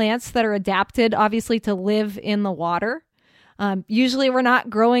are plants that are adapted, obviously, to live in the water. Usually we're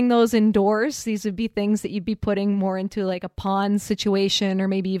not growing those indoors. These would be things that you'd be putting more into like a pond situation or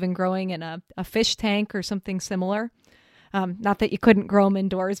maybe even growing in a fish tank or something similar. Not that you couldn't grow them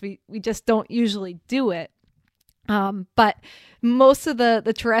indoors. We just don't usually do it. But most of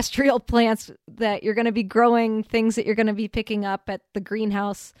the terrestrial plants that you're going to be growing, things that you're going to be picking up at the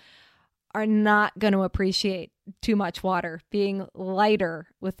greenhouse, are not going to appreciate too much water. Being lighter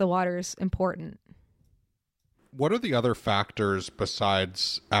with the water is important. What are the other factors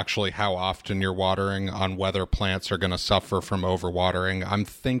besides actually how often you're watering on whether plants are going to suffer from overwatering? I'm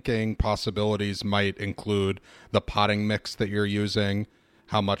thinking possibilities might include the potting mix that you're using,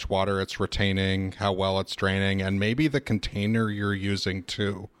 how much water it's retaining, how well it's draining, and maybe the container you're using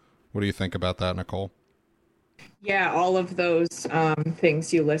too. What do you think about that, Nicole? Yeah, all of those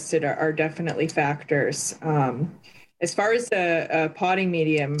things you listed are definitely factors. As far as a potting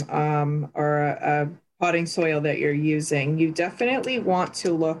medium or a potting soil that you're using, you definitely want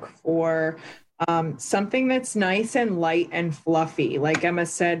to look for something that's nice and light and fluffy. Like Emma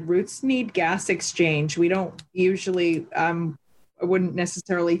said, roots need gas exchange. We don't usually... I wouldn't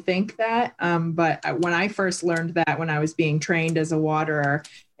necessarily think that, but when I first learned that when I was being trained as a waterer,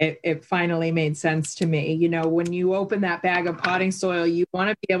 it finally made sense to me. You know, when you open that bag of potting soil, you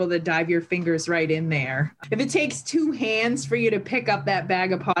want to be able to dive your fingers right in there. If it takes two hands for you to pick up that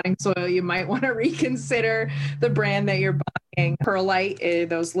bag of potting soil, you might want to reconsider the brand that you're buying. Perlite,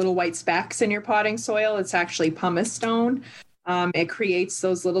 those little white specks in your potting soil, it's actually pumice stone. It creates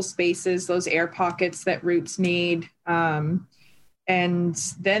those little spaces, those air pockets that roots need. And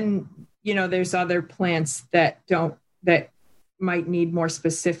then, you know, there's other plants that might need more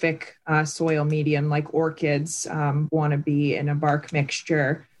specific soil medium, like orchids want to be in a bark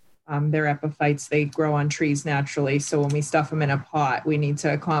mixture. They're epiphytes. They grow on trees naturally. So when we stuff them in a pot, we need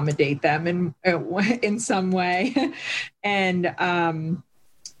to accommodate them in some way. And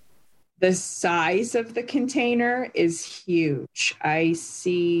the size of the container is huge. I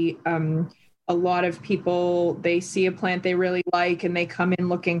see... a lot of people, they see a plant they really like and they come in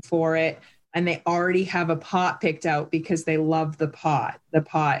looking for it and they already have a pot picked out because they love the pot. The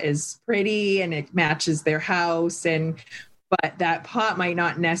pot is pretty and it matches their house, but that pot might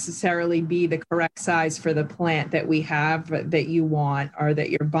not necessarily be the correct size for the plant that we have that you want or that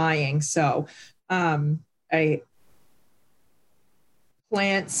you're buying. So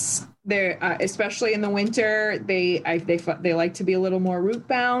plants, they're especially in the winter, they like to be a little more root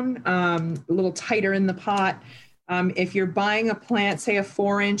bound, a little tighter in the pot. If you're buying a plant, say a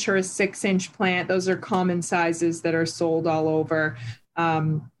 4-inch or a 6-inch plant, those are common sizes that are sold all over.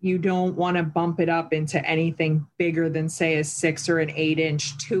 You don't want to bump it up into anything bigger than, say, a 6 or an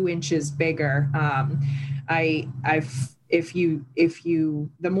 8-inch, 2 inches bigger. The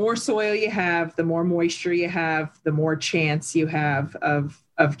more soil you have, the more moisture you have, the more chance you have of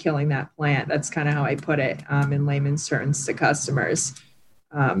killing that plant. That's kind of how I put it in layman's terms to customers.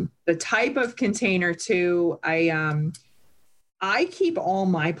 The type of container too, I I keep all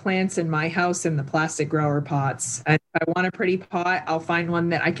my plants in my house in the plastic grower pots. And if I want a pretty pot, I'll find one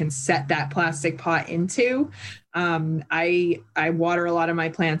that I can set that plastic pot into. I water a lot of my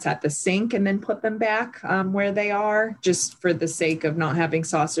plants at the sink and then put them back where they are, just for the sake of not having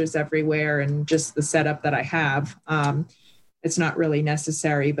saucers everywhere and just the setup that I have. It's not really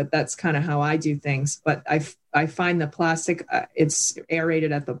necessary, but that's kind of how I do things. But I find the plastic, it's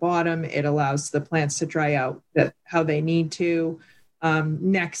aerated at the bottom. It allows the plants to dry out how they need to.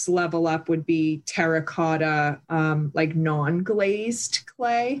 Next level up would be terracotta, like non-glazed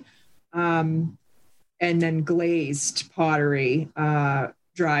clay, and then glazed pottery,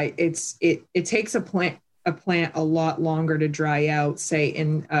 dry. It takes a plant a lot longer to dry out, say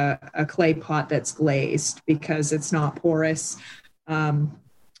in a clay pot that's glazed, because it's not porous,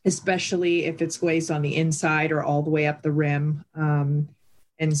 especially if it's glazed on the inside or all the way up the rim.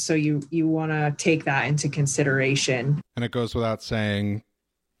 And so you want to take that into consideration. And it goes without saying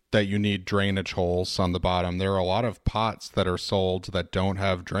that you need drainage holes on the bottom. There are a lot of pots that are sold that don't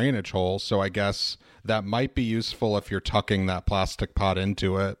have drainage holes, so I guess that might be useful if you're tucking that plastic pot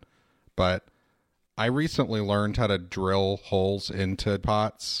into it. But I recently learned how to drill holes into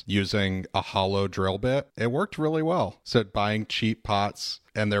pots using a hollow drill bit. It worked really well. So buying cheap pots,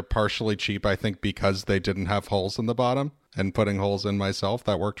 and they're partially cheap, I think, because they didn't have holes in the bottom, and putting holes in myself,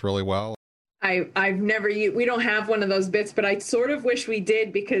 that worked really well. I've never used, we don't have one of those bits, but I sort of wish we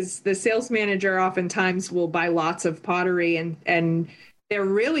did, because the sales manager oftentimes will buy lots of pottery and they're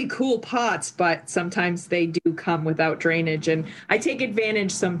really cool pots, but sometimes they do come without drainage. And I take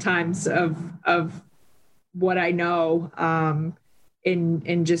advantage sometimes of what I know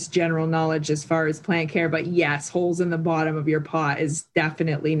in just general knowledge as far as plant care. But yes, holes in the bottom of your pot is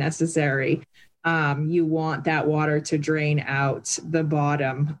definitely necessary. You want that water to drain out the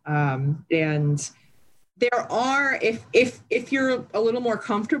bottom. And there are, if you're a little more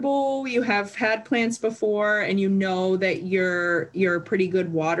comfortable, you have had plants before and you know that you're a pretty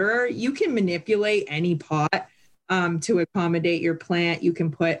good waterer, you can manipulate any pot to accommodate your plant. You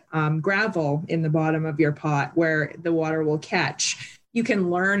can put gravel in the bottom of your pot where the water will catch. You can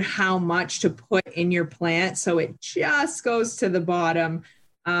learn how much to put in your plant so it just goes to the bottom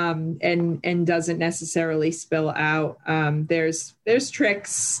and doesn't necessarily spill out. There's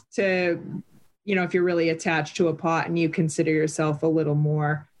tricks to, if you're really attached to a pot and you consider yourself a little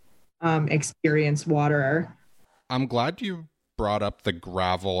more experienced waterer. I'm glad you brought up the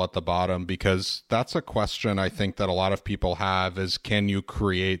gravel at the bottom, because that's a question I think that a lot of people have, is can you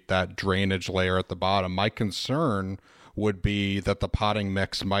create that drainage layer at the bottom? My concern would be that the potting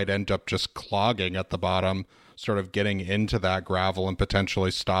mix might end up just clogging at the bottom, sort of getting into that gravel and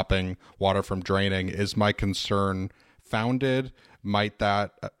potentially stopping water from draining. Is my concern founded? Might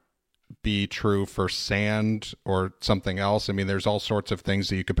that be true for sand or something else? I mean, there's all sorts of things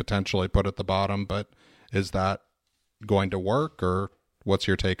that you could potentially put at the bottom, but is that going to work, or what's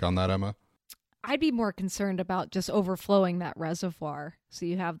your take on that, Emma? I'd be more concerned about just overflowing that reservoir. So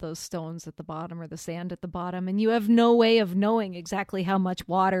you have those stones at the bottom or the sand at the bottom, and you have no way of knowing exactly how much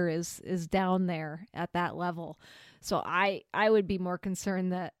water is down there at that level. So I would be more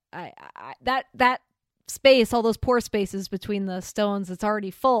concerned that that space, all those pore spaces between the stones, it's already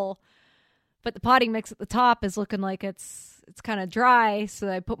full, but the potting mix at the top is looking like it's kind of dry. So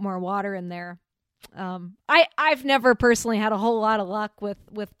I put more water in there. I've never personally had a whole lot of luck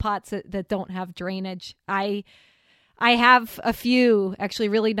with pots that don't have drainage. I have a few actually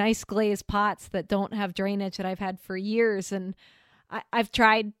really nice glazed pots that don't have drainage that I've had for years, and I've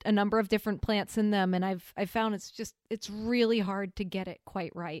tried a number of different plants in them, and I've found it's really hard to get it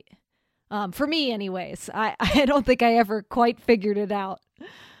quite right. For me anyways. I don't think I ever quite figured it out.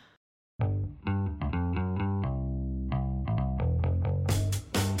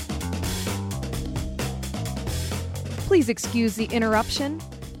 Please excuse the interruption.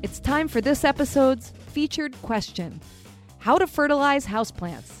 It's time for this episode's featured question: how to fertilize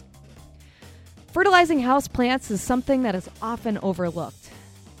houseplants. Fertilizing houseplants is something that is often overlooked.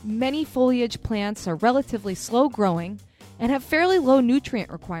 Many foliage plants are relatively slow growing and have fairly low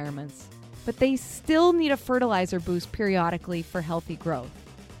nutrient requirements, but they still need a fertilizer boost periodically for healthy growth.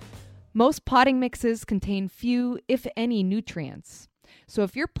 Most potting mixes contain few, if any, nutrients. So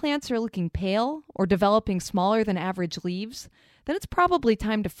if your plants are looking pale or developing smaller than average leaves, then it's probably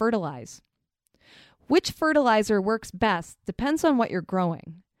time to fertilize. Which fertilizer works best depends on what you're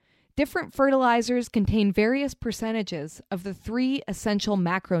growing. Different fertilizers contain various percentages of the 3 essential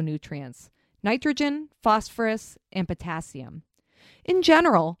macronutrients: nitrogen, phosphorus, and potassium. In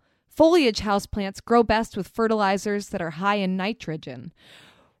general, foliage houseplants grow best with fertilizers that are high in nitrogen,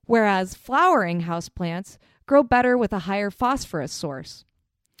 whereas flowering houseplants grow better with a higher phosphorus source.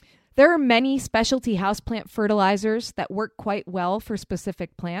 There are many specialty houseplant fertilizers that work quite well for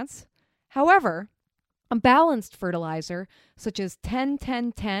specific plants. However, a balanced fertilizer, such as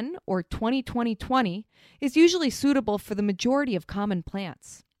 10-10-10 or 20-20-20, is usually suitable for the majority of common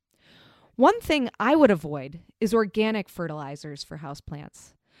plants. One thing I would avoid is organic fertilizers for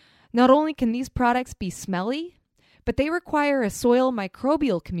houseplants. Not only can these products be smelly, but they require a soil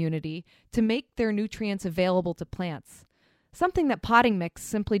microbial community to make their nutrients available to plants, something that potting mix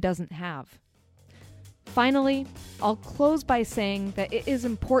simply doesn't have. Finally, I'll close by saying that it is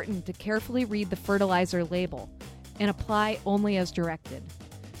important to carefully read the fertilizer label and apply only as directed.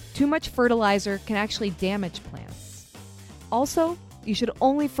 Too much fertilizer can actually damage plants. Also, you should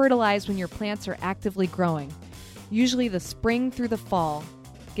only fertilize when your plants are actively growing, usually the spring through the fall,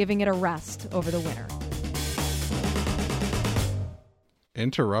 giving it a rest over the winter.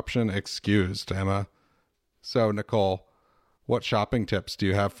 Interruption excused, Emma. So, Nicole, what shopping tips do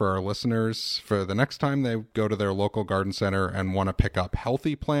you have for our listeners for the next time they go to their local garden center and want to pick up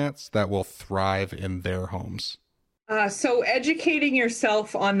healthy plants that will thrive in their homes? So educating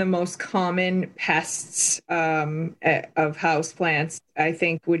yourself on the most common pests of houseplants, I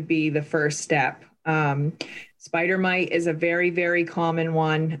think, would be the first step. Spider mite is a very, very common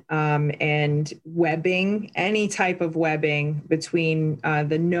one, and webbing, any type of webbing between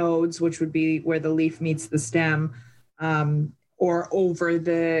the nodes, which would be where the leaf meets the stem, or over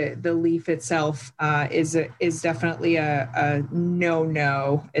the leaf itself, is definitely a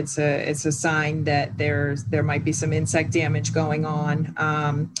no. It's a sign that there might be some insect damage going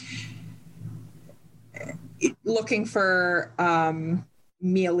on. Looking for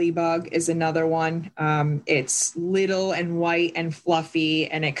mealybug is another one. It's little and white and fluffy,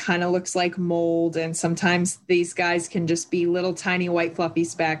 and it kind of looks like mold. And sometimes these guys can just be little tiny white fluffy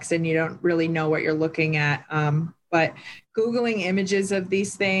specks, and you don't really know what you're looking at. But Googling images of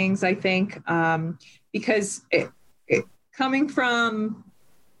these things, I think, because coming from,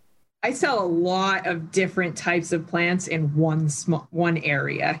 I sell a lot of different types of plants in one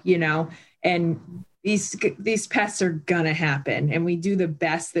area, and these pests are gonna happen, and we do the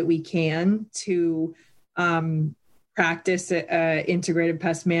best that we can to practice an integrated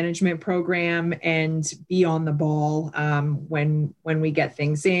pest management program and be on the ball when we get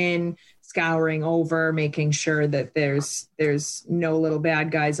things in, scouring over, making sure that there's no little bad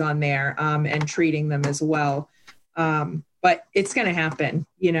guys on there, and treating them as well. But it's going to happen,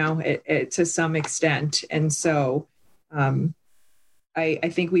 to some extent. And so I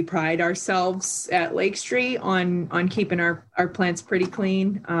think we pride ourselves at Lake Street on keeping our plants pretty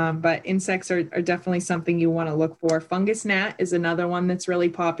clean. But insects are definitely something you want to look for. Fungus gnat is another one that's really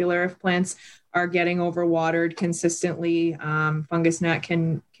popular if plants are getting overwatered consistently. Fungus gnat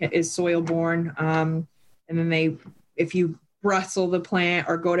is soil borne. And then if you rustle the plant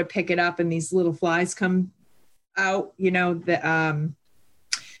or go to pick it up and these little flies come out,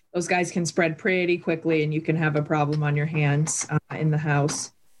 those guys can spread pretty quickly, and you can have a problem on your hands in the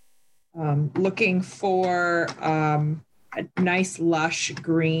house. Looking for a nice lush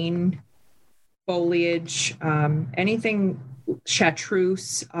green foliage, anything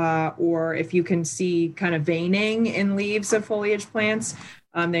chartreuse, or if you can see kind of veining in leaves of foliage plants,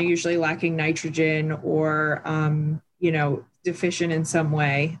 they're usually lacking nitrogen or, deficient in some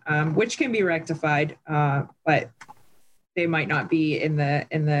way, which can be rectified, but they might not be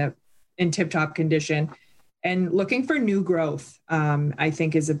in tip-top condition. And looking for new growth, I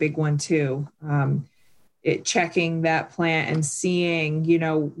think, is a big one too. Checking that plant and seeing,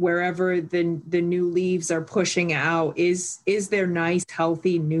 wherever the new leaves are pushing out, is there nice,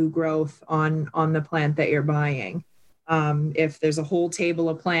 healthy new growth on the plant that you're buying? If there's a whole table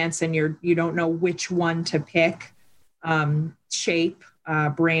of plants and you don't know which one to pick, shape,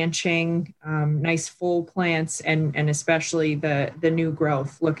 branching, nice full plants, and especially the new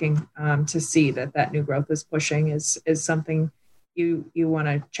growth, looking to see that new growth is pushing is something you want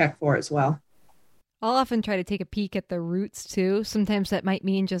to check for as well. I'll often try to take a peek at the roots too. Sometimes that might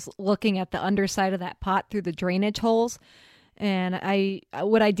mean just looking at the underside of that pot through the drainage holes. And I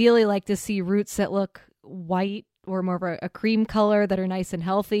would ideally like to see roots that look white or more of a cream color that are nice and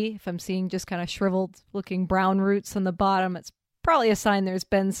healthy. If I'm seeing just kind of shriveled looking brown roots on the bottom, it's probably a sign there's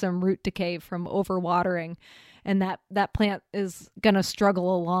been some root decay from overwatering, and that plant is going to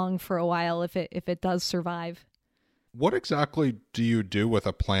struggle along for a while if it does survive. What exactly do you do with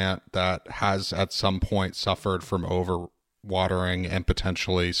a plant that has at some point suffered from overwatering and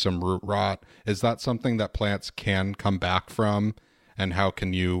potentially some root rot? Is that something that plants can come back from, and how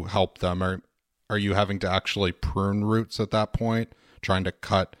can you help them? Or are you having to actually prune roots at that point, trying to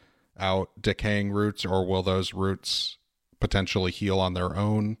cut out decaying roots, or will those roots potentially heal on their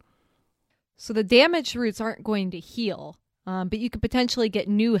own? So the damaged roots aren't going to heal, but you could potentially get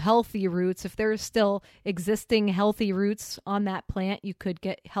new healthy roots. If there's still existing healthy roots on that plant, you could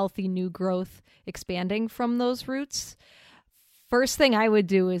get healthy new growth expanding from those roots. First thing I would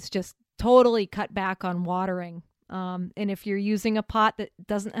do is just totally cut back on watering. And if you're using a pot that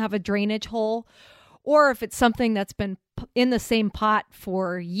doesn't have a drainage hole, or if it's something that's been in the same pot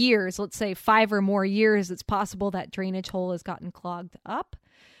for years, let's say 5 or more years, it's possible that drainage hole has gotten clogged up.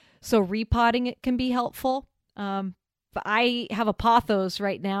 So repotting it can be helpful. But I have a pothos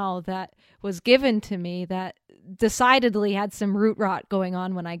right now that was given to me that decidedly had some root rot going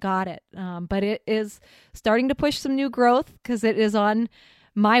on when I got it. But it is starting to push some new growth because it is on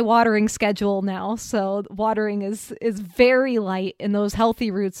my watering schedule now. So watering is very light, and those healthy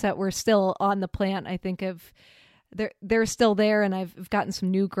roots that were still on the plant, I think they're still there, and I've gotten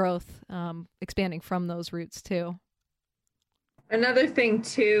some new growth expanding from those roots too. Another thing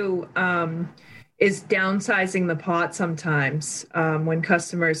too is downsizing the pot sometimes. When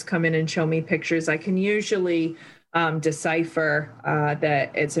customers come in and show me pictures, I can usually decipher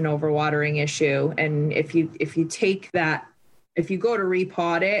that it's an overwatering issue. And if you take that, if you go to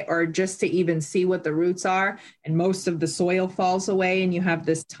repot it, or just to even see what the roots are, and most of the soil falls away and you have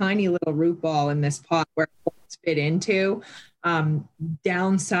this tiny little root ball in this pot where it's fit into,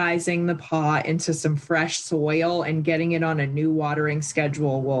 downsizing the pot into some fresh soil and getting it on a new watering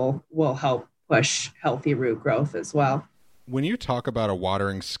schedule will help push healthy root growth as well. When you talk about a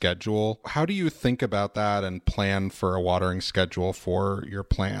watering schedule, how do you think about that and plan for a watering schedule for your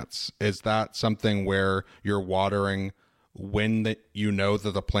plants? Is that something where you're watering when you know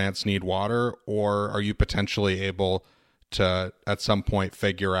that the plants need water, or are you potentially able to at some point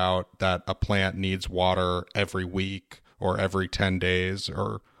figure out that a plant needs water every week or every 10 days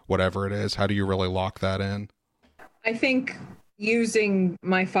or whatever it is? How do you really lock that in? I think using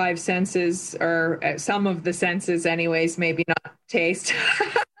my 5 senses, or some of the senses anyways, maybe not taste,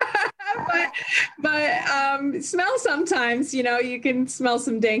 but smell sometimes, you can smell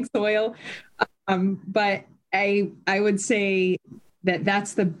some dank soil. But I would say that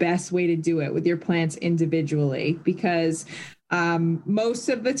that's the best way to do it with your plants individually, because most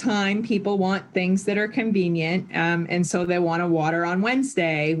of the time people want things that are convenient. And so they want to water on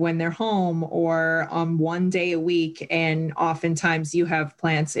Wednesday when they're home, or on one day a week. And oftentimes you have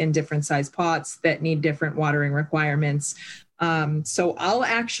plants in different size pots that need different watering requirements. So I'll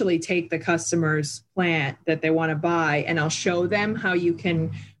actually take the customer's plant that they want to buy, and I'll show them how you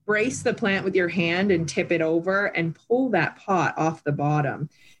can brace the plant with your hand and tip it over and pull that pot off the bottom.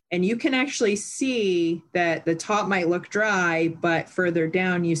 And you can actually see that the top might look dry, but further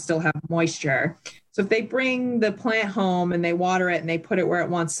down you still have moisture. So if they bring the plant home and they water it and they put it where it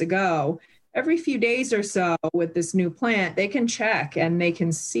wants to go, every few days or so with this new plant, they can check and they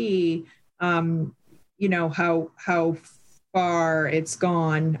can see, how far it's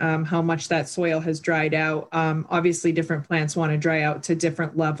gone, how much that soil has dried out. Obviously, different plants want to dry out to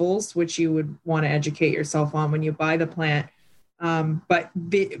different levels, which you would want to educate yourself on when you buy the plant. But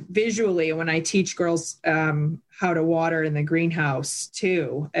visually, when I teach girls how to water in the greenhouse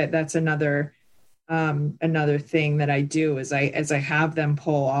too, that's another thing that I do is I have them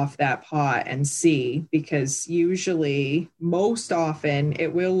pull off that pot and see, because usually, most often,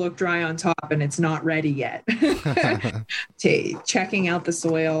 it will look dry on top and it's not ready yet. Checking out the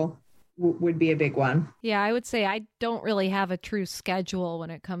soil would be a big one. Yeah, I would say I don't really have a true schedule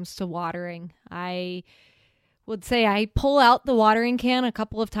when it comes to watering. I would say I pull out the watering can a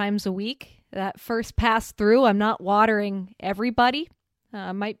couple of times a week. That first pass through, I'm not watering everybody.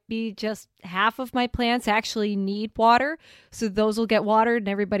 Might be just half of my plants actually need water, so those will get watered and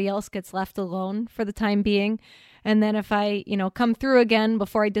everybody else gets left alone for the time being. And then if I, come through again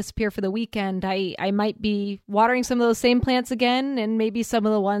before I disappear for the weekend, I might be watering some of those same plants again, and maybe some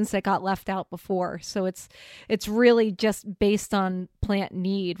of the ones that got left out before. So it's really just based on plant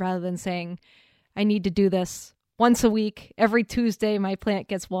need, rather than saying I need to do this once a week. Every Tuesday my plant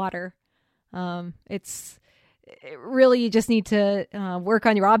gets water. Really, you just need to work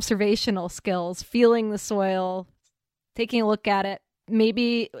on your observational skills, feeling the soil, taking a look at it,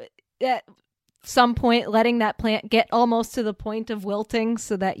 maybe at some point letting that plant get almost to the point of wilting,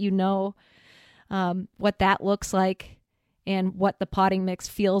 so that you know what that looks like and what the potting mix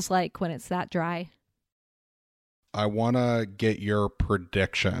feels like when it's that dry. I want to get your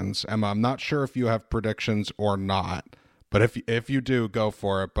predictions. Emma, I'm not sure if you have predictions or not, but if you do, go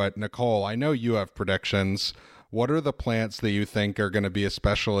for it. But Nicole, I know you have predictions. What are the plants that you think are going to be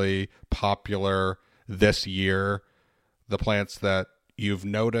especially popular this year? The plants that you've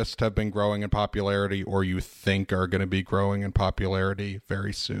noticed have been growing in popularity or you think are going to be growing in popularity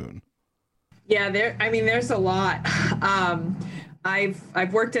very soon? Yeah, there's a lot.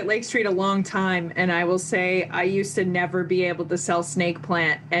 I've worked at Lake Street a long time, and I will say I used to never be able to sell snake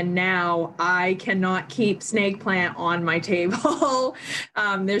plant, and now I cannot keep snake plant on my table.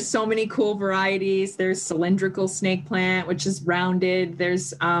 There's so many cool varieties. There's cylindrical snake plant, which is rounded.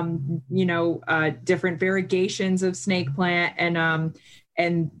 There's different variegations of snake plant,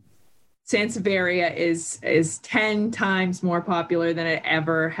 and Sansevieria is 10 times more popular than it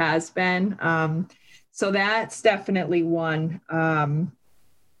ever has been. So that's definitely one.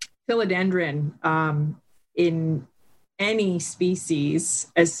 Philodendron in any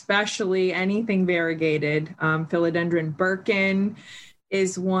species, especially anything variegated. Philodendron Birkin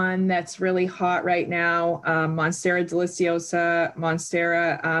is one that's really hot right now. Monstera deliciosa,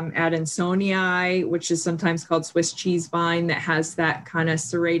 Monstera adansonii, which is sometimes called Swiss cheese vine, that has that kind of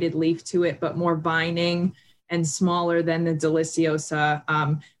serrated leaf to it, but more vining and smaller than the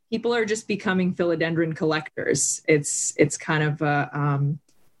deliciosa. People are just becoming philodendron collectors. It's kind of a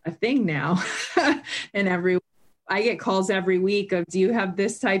thing now. And I get calls every week of, do you have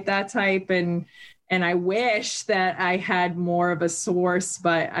this type, that type? And I wish that I had more of a source,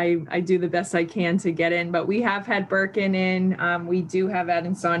 but I do the best I can to get in. But we have had Birkin in. We do have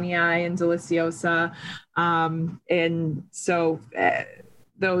adansonii and deliciosa. And so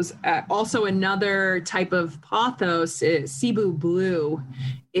those also another type of pothos, Cebu blue,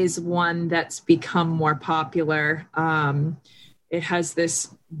 is one that's become more popular. It has this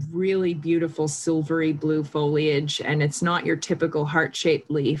really beautiful silvery blue foliage, and it's not your typical heart-shaped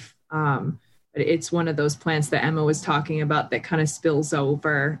leaf. But it's one of those plants that Emma was talking about that kind of spills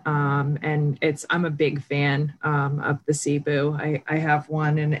over. And I'm a big fan of the Cebu. I have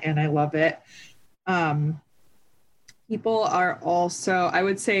one and I love it. People are also, I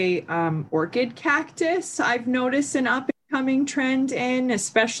would say, orchid cactus. I've noticed an up and coming trend in,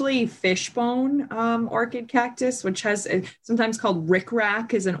 especially fishbone orchid cactus, which has sometimes called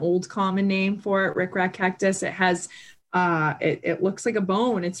rickrack, is an old common name for it. Rickrack cactus. It has, it looks like a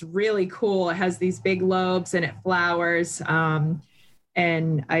bone. It's really cool. It has these big lobes and it flowers.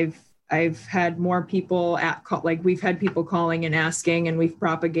 And I've had more people we've had people calling and asking, and we've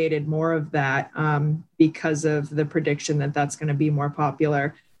propagated more of that because of the prediction that that's going to be more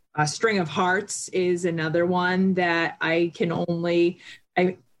popular. String of Hearts is another one that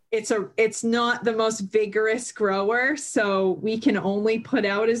it's not the most vigorous grower, so we can only put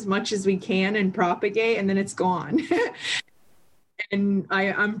out as much as we can and propagate, and then it's gone. And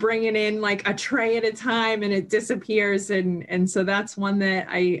I'm bringing in like a tray at a time and it disappears. And so that's one that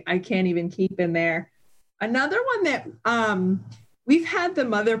I can't even keep in there. Another one that we've had the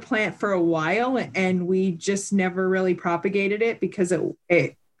mother plant for a while and we just never really propagated it because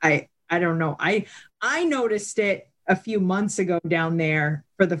I don't know. I noticed it a few months ago down there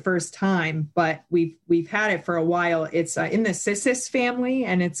for the first time, but we've had it for a while. It's in the Cissus family,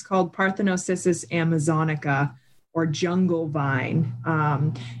 and it's called Parthenocissus amazonica, or jungle vine.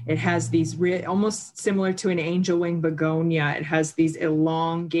 It has these almost similar to an angel wing begonia. It has these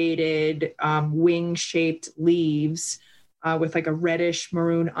elongated wing-shaped leaves with like a reddish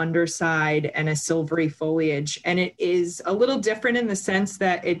maroon underside and a silvery foliage. And it is a little different in the sense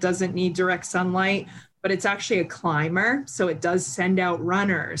that it doesn't need direct sunlight, but it's actually a climber. So it does send out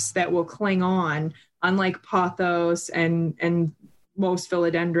runners that will cling on, unlike pothos and most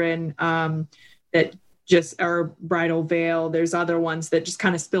philodendron that just our bridal veil. There's other ones that just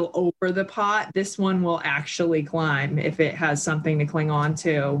kind of spill over the pot. This one will actually climb if it has something to cling on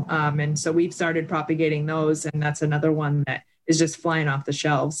to. And so we've started propagating those, and that's another one that is just flying off the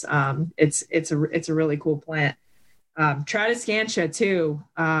shelves. It's a really cool plant. Tradescantia too,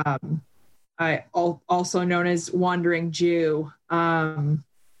 also known as Wandering Jew.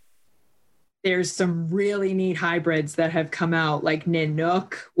 There's some really neat hybrids that have come out, like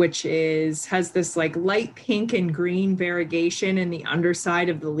Nanook, which has this like light pink and green variegation, and the underside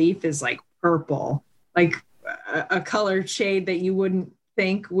of the leaf is like purple, like a color shade that you wouldn't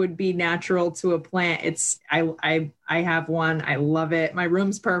think would be natural to a plant. I have one. I love it. My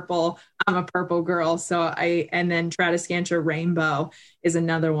room's purple. I'm a purple girl. And then Tradescantia Rainbow is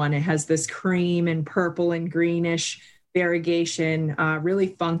another one. It has this cream and purple and greenish variegation, really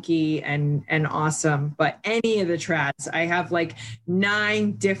funky and awesome. But any of the trads, I have like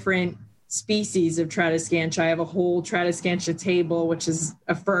 9 different species of Tradescantia. I have a whole Tradescantia table, which is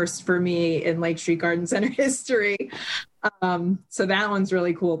a first for me in Lake Street Garden Center history. So that one's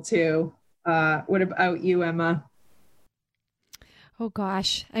really cool too. What about you, Emma? Oh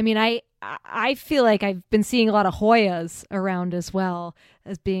gosh. I mean, I I feel like I've been seeing a lot of Hoyas around as well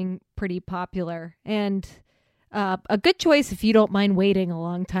as being pretty popular. And a good choice if you don't mind waiting a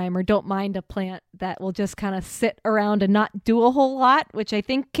long time or don't mind a plant that will just kind of sit around and not do a whole lot, which I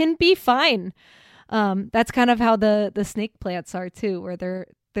think can be fine. That's kind of how the snake plants are too, where they're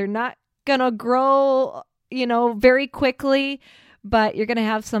not gonna grow, very quickly, but you're gonna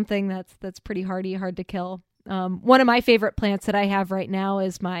have something that's pretty hardy, hard to kill. One of my favorite plants that I have right now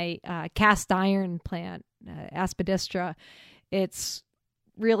is my cast iron plant, Aspidistra. It's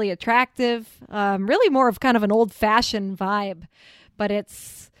really attractive, really more of kind of an old-fashioned vibe, but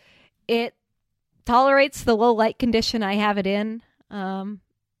it tolerates the low light condition I have it in.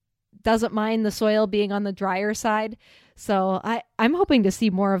 Doesn't mind the soil being on the drier side. So I'm hoping to see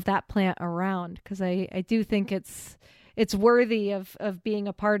more of that plant around because I do think it's worthy of being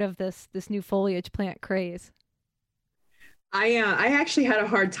a part of this new foliage plant craze. I actually had a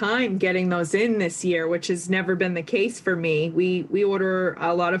hard time getting those in this year, which has never been the case for me. We order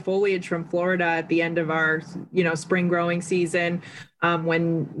a lot of foliage from Florida at the end of our spring growing season.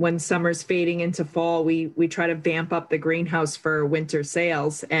 When summer's fading into fall, we try to vamp up the greenhouse for winter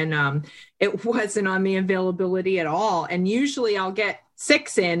sales, and it wasn't on the availability at all. And usually I'll get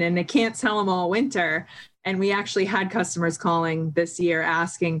 6 in, and I can't sell them all winter. And we actually had customers calling this year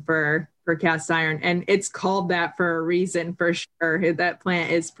asking for cast iron, and it's called that for a reason, for sure. That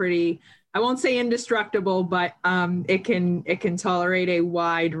plant is pretty, I won't say indestructible, but it can tolerate a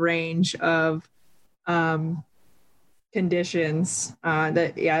wide range of conditions.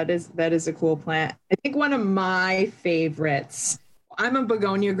 That is a cool plant. I think one of my favorites, I'm a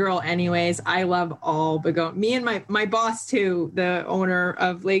begonia girl anyways. I love all begonia. Me and my boss too, the owner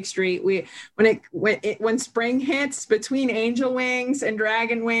of Lake Street, when spring hits, between angel wings and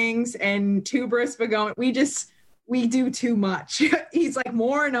dragon wings and tuberous begonia, we do too much. He's like,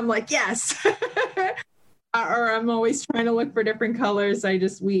 more, and I'm like, yes. Or I'm always trying to look for different colors.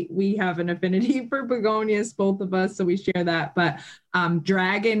 We have an affinity for begonias, both of us, so we share that. But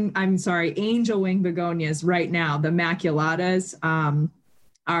angel wing begonias right now, the maculatas,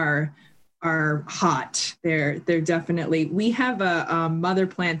 are hot. They're definitely. We have a mother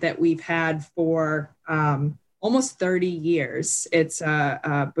plant that we've had for almost 30 years. It's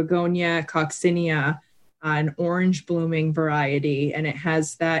a begonia coccinea, an orange blooming variety, and it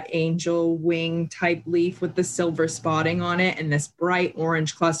has that angel wing type leaf with the silver spotting on it and this bright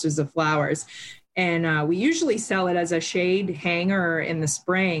orange clusters of flowers. And we usually sell it as a shade hanger in the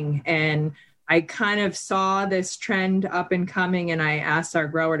spring. And I kind of saw this trend up and coming, and I asked our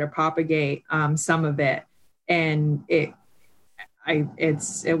grower to propagate some of it, and it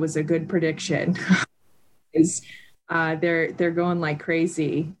was a good prediction. They're going like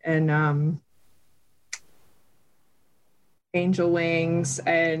crazy, and angel wings,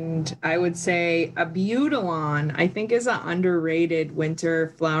 and I would say a Butylon, I think, is an underrated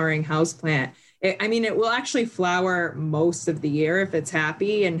winter flowering houseplant. It will actually flower most of the year if it's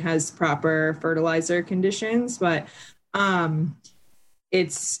happy and has proper fertilizer conditions, but they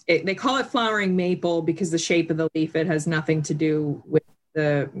call it flowering maple because the shape of the leaf, it has nothing to do with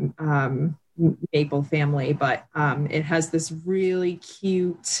the maple family, but it has this really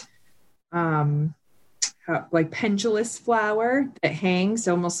cute like pendulous flower that hangs,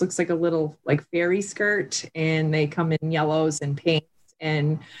 almost looks like a little like fairy skirt, and they come in yellows and pinks.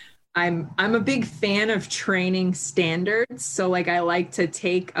 And I'm a big fan of training standards. So like I like to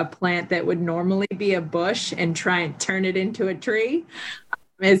take a plant that would normally be a bush and try and turn it into a tree.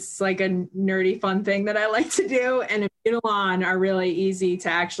 It's like a nerdy fun thing that I like to do. And Butylon are really easy to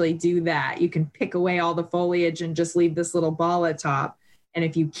actually do that. You can pick away all the foliage and just leave this little ball at top. And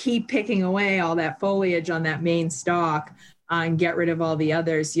if you keep picking away all that foliage on that main stalk and get rid of all the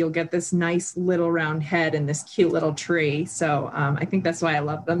others, you'll get this nice little round head and this cute little tree. So I think that's why I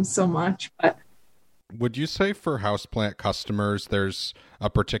love them so much. But would you say for houseplant customers, there's a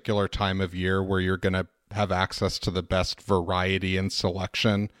particular time of year where you're going to have access to the best variety and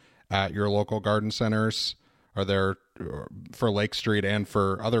selection at your local garden centers? Are there, for Lake Street and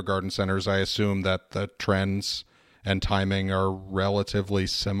for other garden centers, I assume that the trends and timing are relatively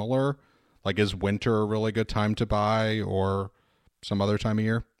similar? Like, is winter a really good time to buy, or some other time of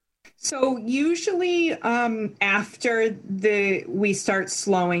year? So usually after we start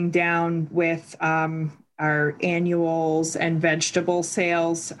slowing down with our annuals and vegetable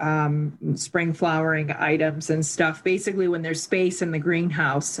sales, spring flowering items and stuff, basically when there's space in the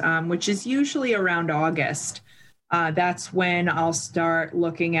greenhouse, which is usually around August, that's when I'll start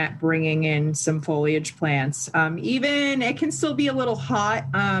looking at bringing in some foliage plants. Even it can still be a little hot,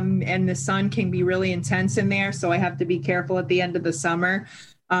 and the sun can be really intense in there, so I have to be careful at the end of the summer.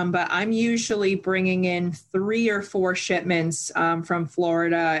 But I'm usually bringing in 3 or 4 shipments from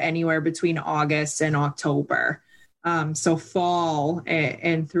Florida anywhere between August and October. So fall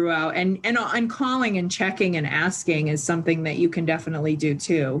and throughout, and calling and checking and asking is something that you can definitely do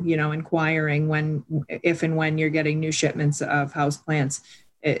too. Inquiring if and when you're getting new shipments of houseplants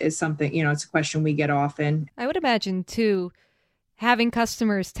is something, it's a question we get often. I would imagine too, having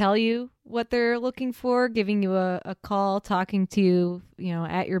customers tell you what they're looking for, giving you a call, talking to you,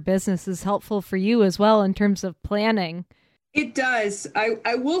 at your business is helpful for you as well in terms of planning. It does.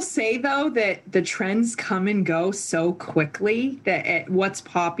 I will say, though, that the trends come and go so quickly that what's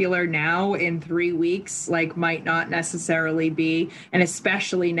popular now in 3 weeks, might not necessarily be. And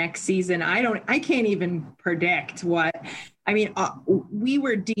especially next season, I can't even predict what. I mean, we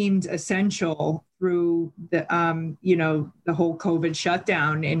were deemed essential through the whole COVID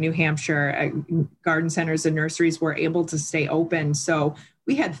shutdown in New Hampshire. Garden centers and nurseries were able to stay open. So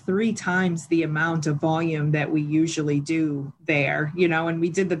we had 3 times the amount of volume that we usually do there, and we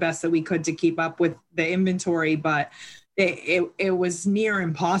did the best that we could to keep up with the inventory, but it was near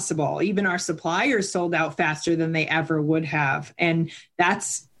impossible. Even our suppliers sold out faster than they ever would have. And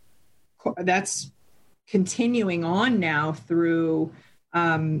that's continuing on now through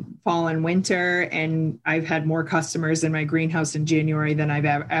fall and winter. And I've had more customers in my greenhouse in January than I've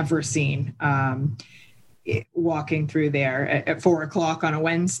ever seen. Walking through there at 4:00 on a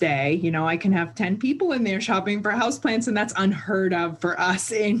Wednesday, I can have 10 people in there shopping for houseplants, and that's unheard of for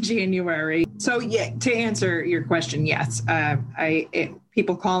us in January. So yeah, to answer your question, yes,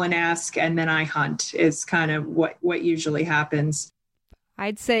 people call and ask, and then I hunt is kind of what usually happens. I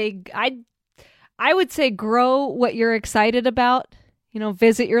would say grow what you're excited about.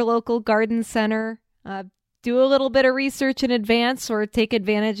 Visit your local garden center. Do a little bit of research in advance or take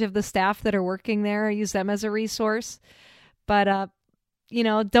advantage of the staff that are working there. Use them as a resource. But,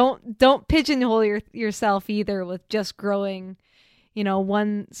 don't pigeonhole yourself either with just growing,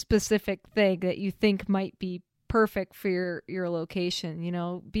 one specific thing that you think might be perfect for your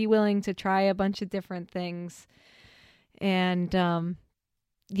location. Be willing to try a bunch of different things. And,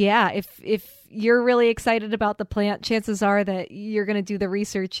 if you're really excited about the plant, chances are that you're going to do the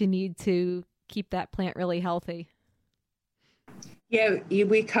research you need to keep that plant really healthy. Yeah,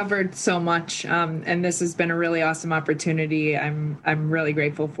 we covered so much, and this has been a really awesome opportunity. I'm really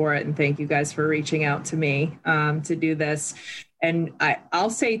grateful for it, and thank you guys for reaching out to me to do this. And I'll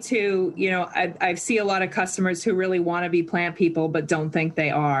say too, I see a lot of customers who really want to be plant people but don't think they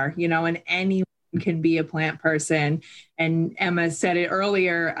are. And anyone can be a plant person. And Emma said it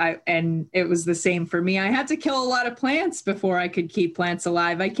earlier, and it was the same for me. I had to kill a lot of plants before I could keep plants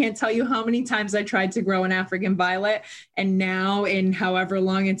alive. I can't tell you how many times I tried to grow an African violet, and now in however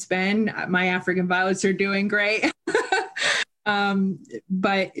long it's been, my African violets are doing great.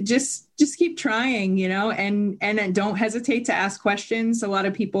 But just keep trying, and don't hesitate to ask questions. A lot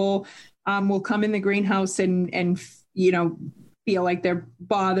of people will come in the greenhouse and feel like they're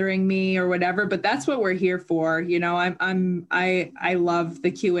bothering me or whatever, but that's what we're here for. I love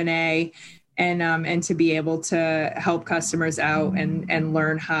the Q&A and to be able to help customers out and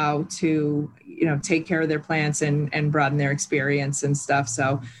learn how to, take care of their plants and broaden their experience and stuff.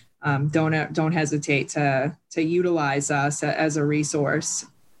 So don't hesitate to utilize us as a resource.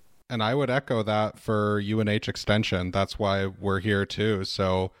 And I would echo that for UNH Extension. That's why we're here too.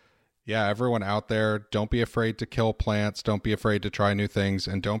 So yeah, everyone out there, don't be afraid to kill plants. Don't be afraid to try new things,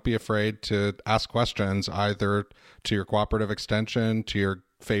 and don't be afraid to ask questions either to your cooperative extension, to your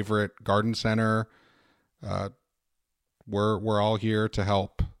favorite garden center. We're all here to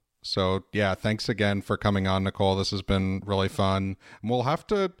help. So yeah, thanks again for coming on, Nicole. This has been really fun. And we'll have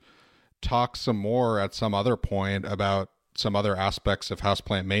to talk some more at some other point about some other aspects of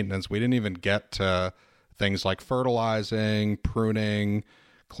houseplant maintenance. We didn't even get to things like fertilizing, pruning,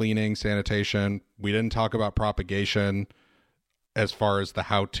 cleaning, sanitation. We didn't talk about propagation as far as the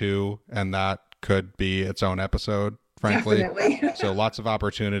how-to, and that could be its own episode, frankly. Definitely. So lots of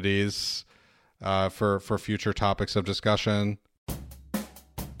opportunities for future topics of discussion.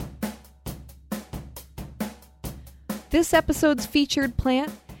 This episode's featured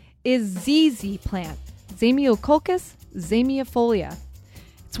plant is ZZ plant, Zamioculcas zamiifolia.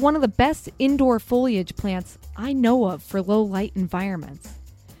 It's one of the best indoor foliage plants I know of for low light environments.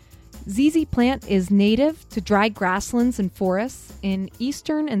 ZZ plant is native to dry grasslands and forests in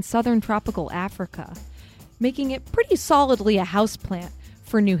eastern and southern tropical Africa, making it pretty solidly a houseplant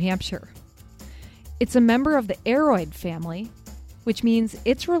for New Hampshire. It's a member of the aroid family, which means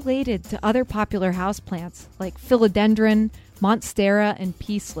it's related to other popular houseplants like philodendron, monstera, and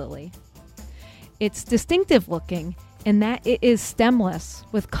peace lily. It's distinctive looking and that it is stemless,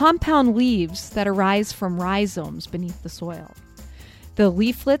 with compound leaves that arise from rhizomes beneath the soil. The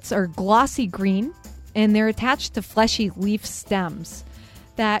leaflets are glossy green, and they're attached to fleshy leaf stems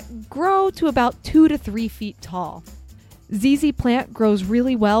that grow to about 2 to 3 feet tall. ZZ plant grows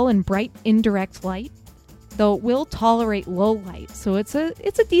really well in bright indirect light, though it will tolerate low light, so it's a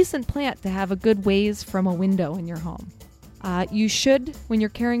decent plant to have a good ways from a window in your home. You should, when you're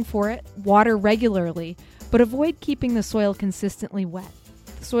caring for it, water regularly, but avoid keeping the soil consistently wet.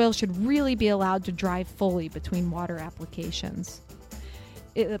 The soil should really be allowed to dry fully between water applications.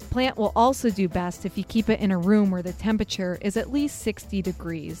 The plant will also do best if you keep it in a room where the temperature is at least 60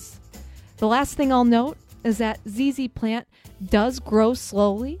 degrees. The last thing I'll note is that ZZ plant does grow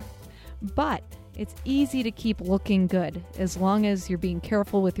slowly, but it's easy to keep looking good as long as you're being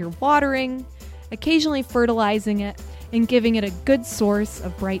careful with your watering, occasionally fertilizing it, and giving it a good source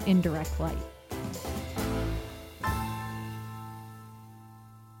of bright indirect light.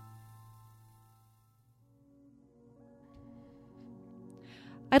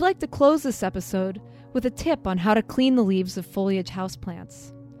 I'd like to close this episode with a tip on how to clean the leaves of foliage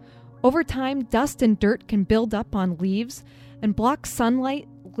houseplants. Over time, dust and dirt can build up on leaves and block sunlight,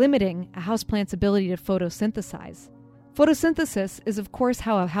 limiting a houseplant's ability to photosynthesize. Photosynthesis is, of course,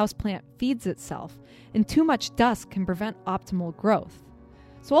 how a houseplant feeds itself, and too much dust can prevent optimal growth.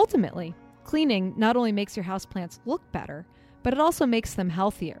 So ultimately, cleaning not only makes your houseplants look better, but it also makes them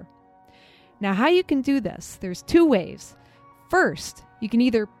healthier. Now, how you can do this, there's 2 ways. First, you can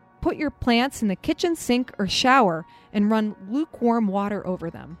either put your plants in the kitchen sink or shower and run lukewarm water over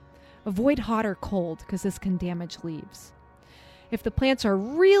them. Avoid hot or cold because this can damage leaves. If the plants are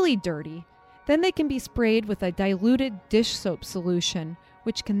really dirty, then they can be sprayed with a diluted dish soap solution,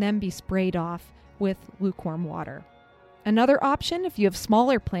 which can then be sprayed off with lukewarm water. Another option, if you have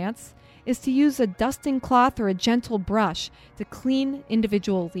smaller plants, is to use a dusting cloth or a gentle brush to clean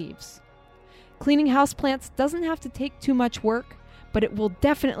individual leaves. Cleaning houseplants doesn't have to take too much work, but it will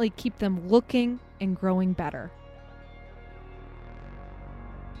definitely keep them looking and growing better.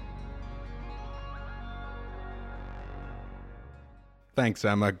 Thanks,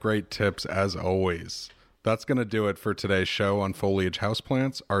 Emma. Great tips as always. That's going to do it for today's show on foliage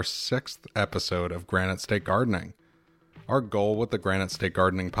houseplants, our 6th episode of Granite State Gardening. Our goal with the Granite State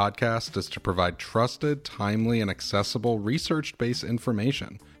Gardening podcast is to provide trusted, timely, and accessible research-based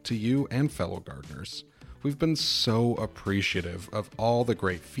information to you and fellow gardeners. We've been so appreciative of all the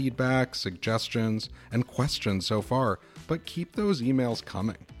great feedback, suggestions, and questions so far, but keep those emails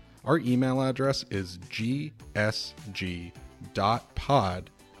coming. Our email address is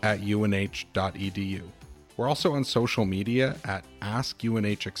gsg.pod@unh.edu. We're also on social media at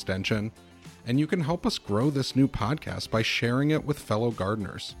AskUNHExtension, and you can help us grow this new podcast by sharing it with fellow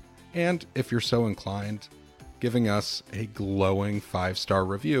gardeners. And if you're so inclined, giving us a glowing 5-star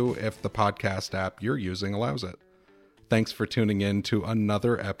review if the podcast app you're using allows it. Thanks for tuning in to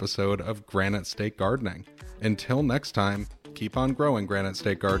another episode of Granite State Gardening. Until next time, keep on growing, Granite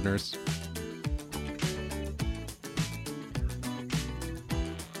State gardeners.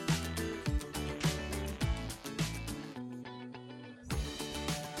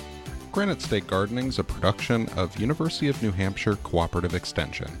 Granite State Gardening is a production of University of New Hampshire Cooperative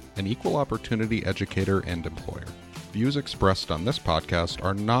Extension, an equal opportunity educator and employer. Views expressed on this podcast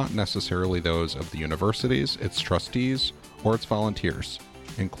are not necessarily those of the universities, its trustees, or its volunteers.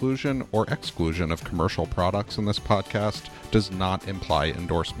 Inclusion or exclusion of commercial products in this podcast does not imply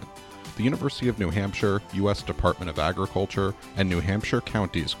endorsement. The University of New Hampshire, U.S. Department of Agriculture, and New Hampshire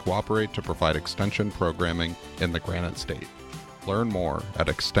counties cooperate to provide extension programming in the Granite State. Learn more at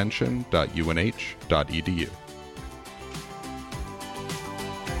extension.unh.edu.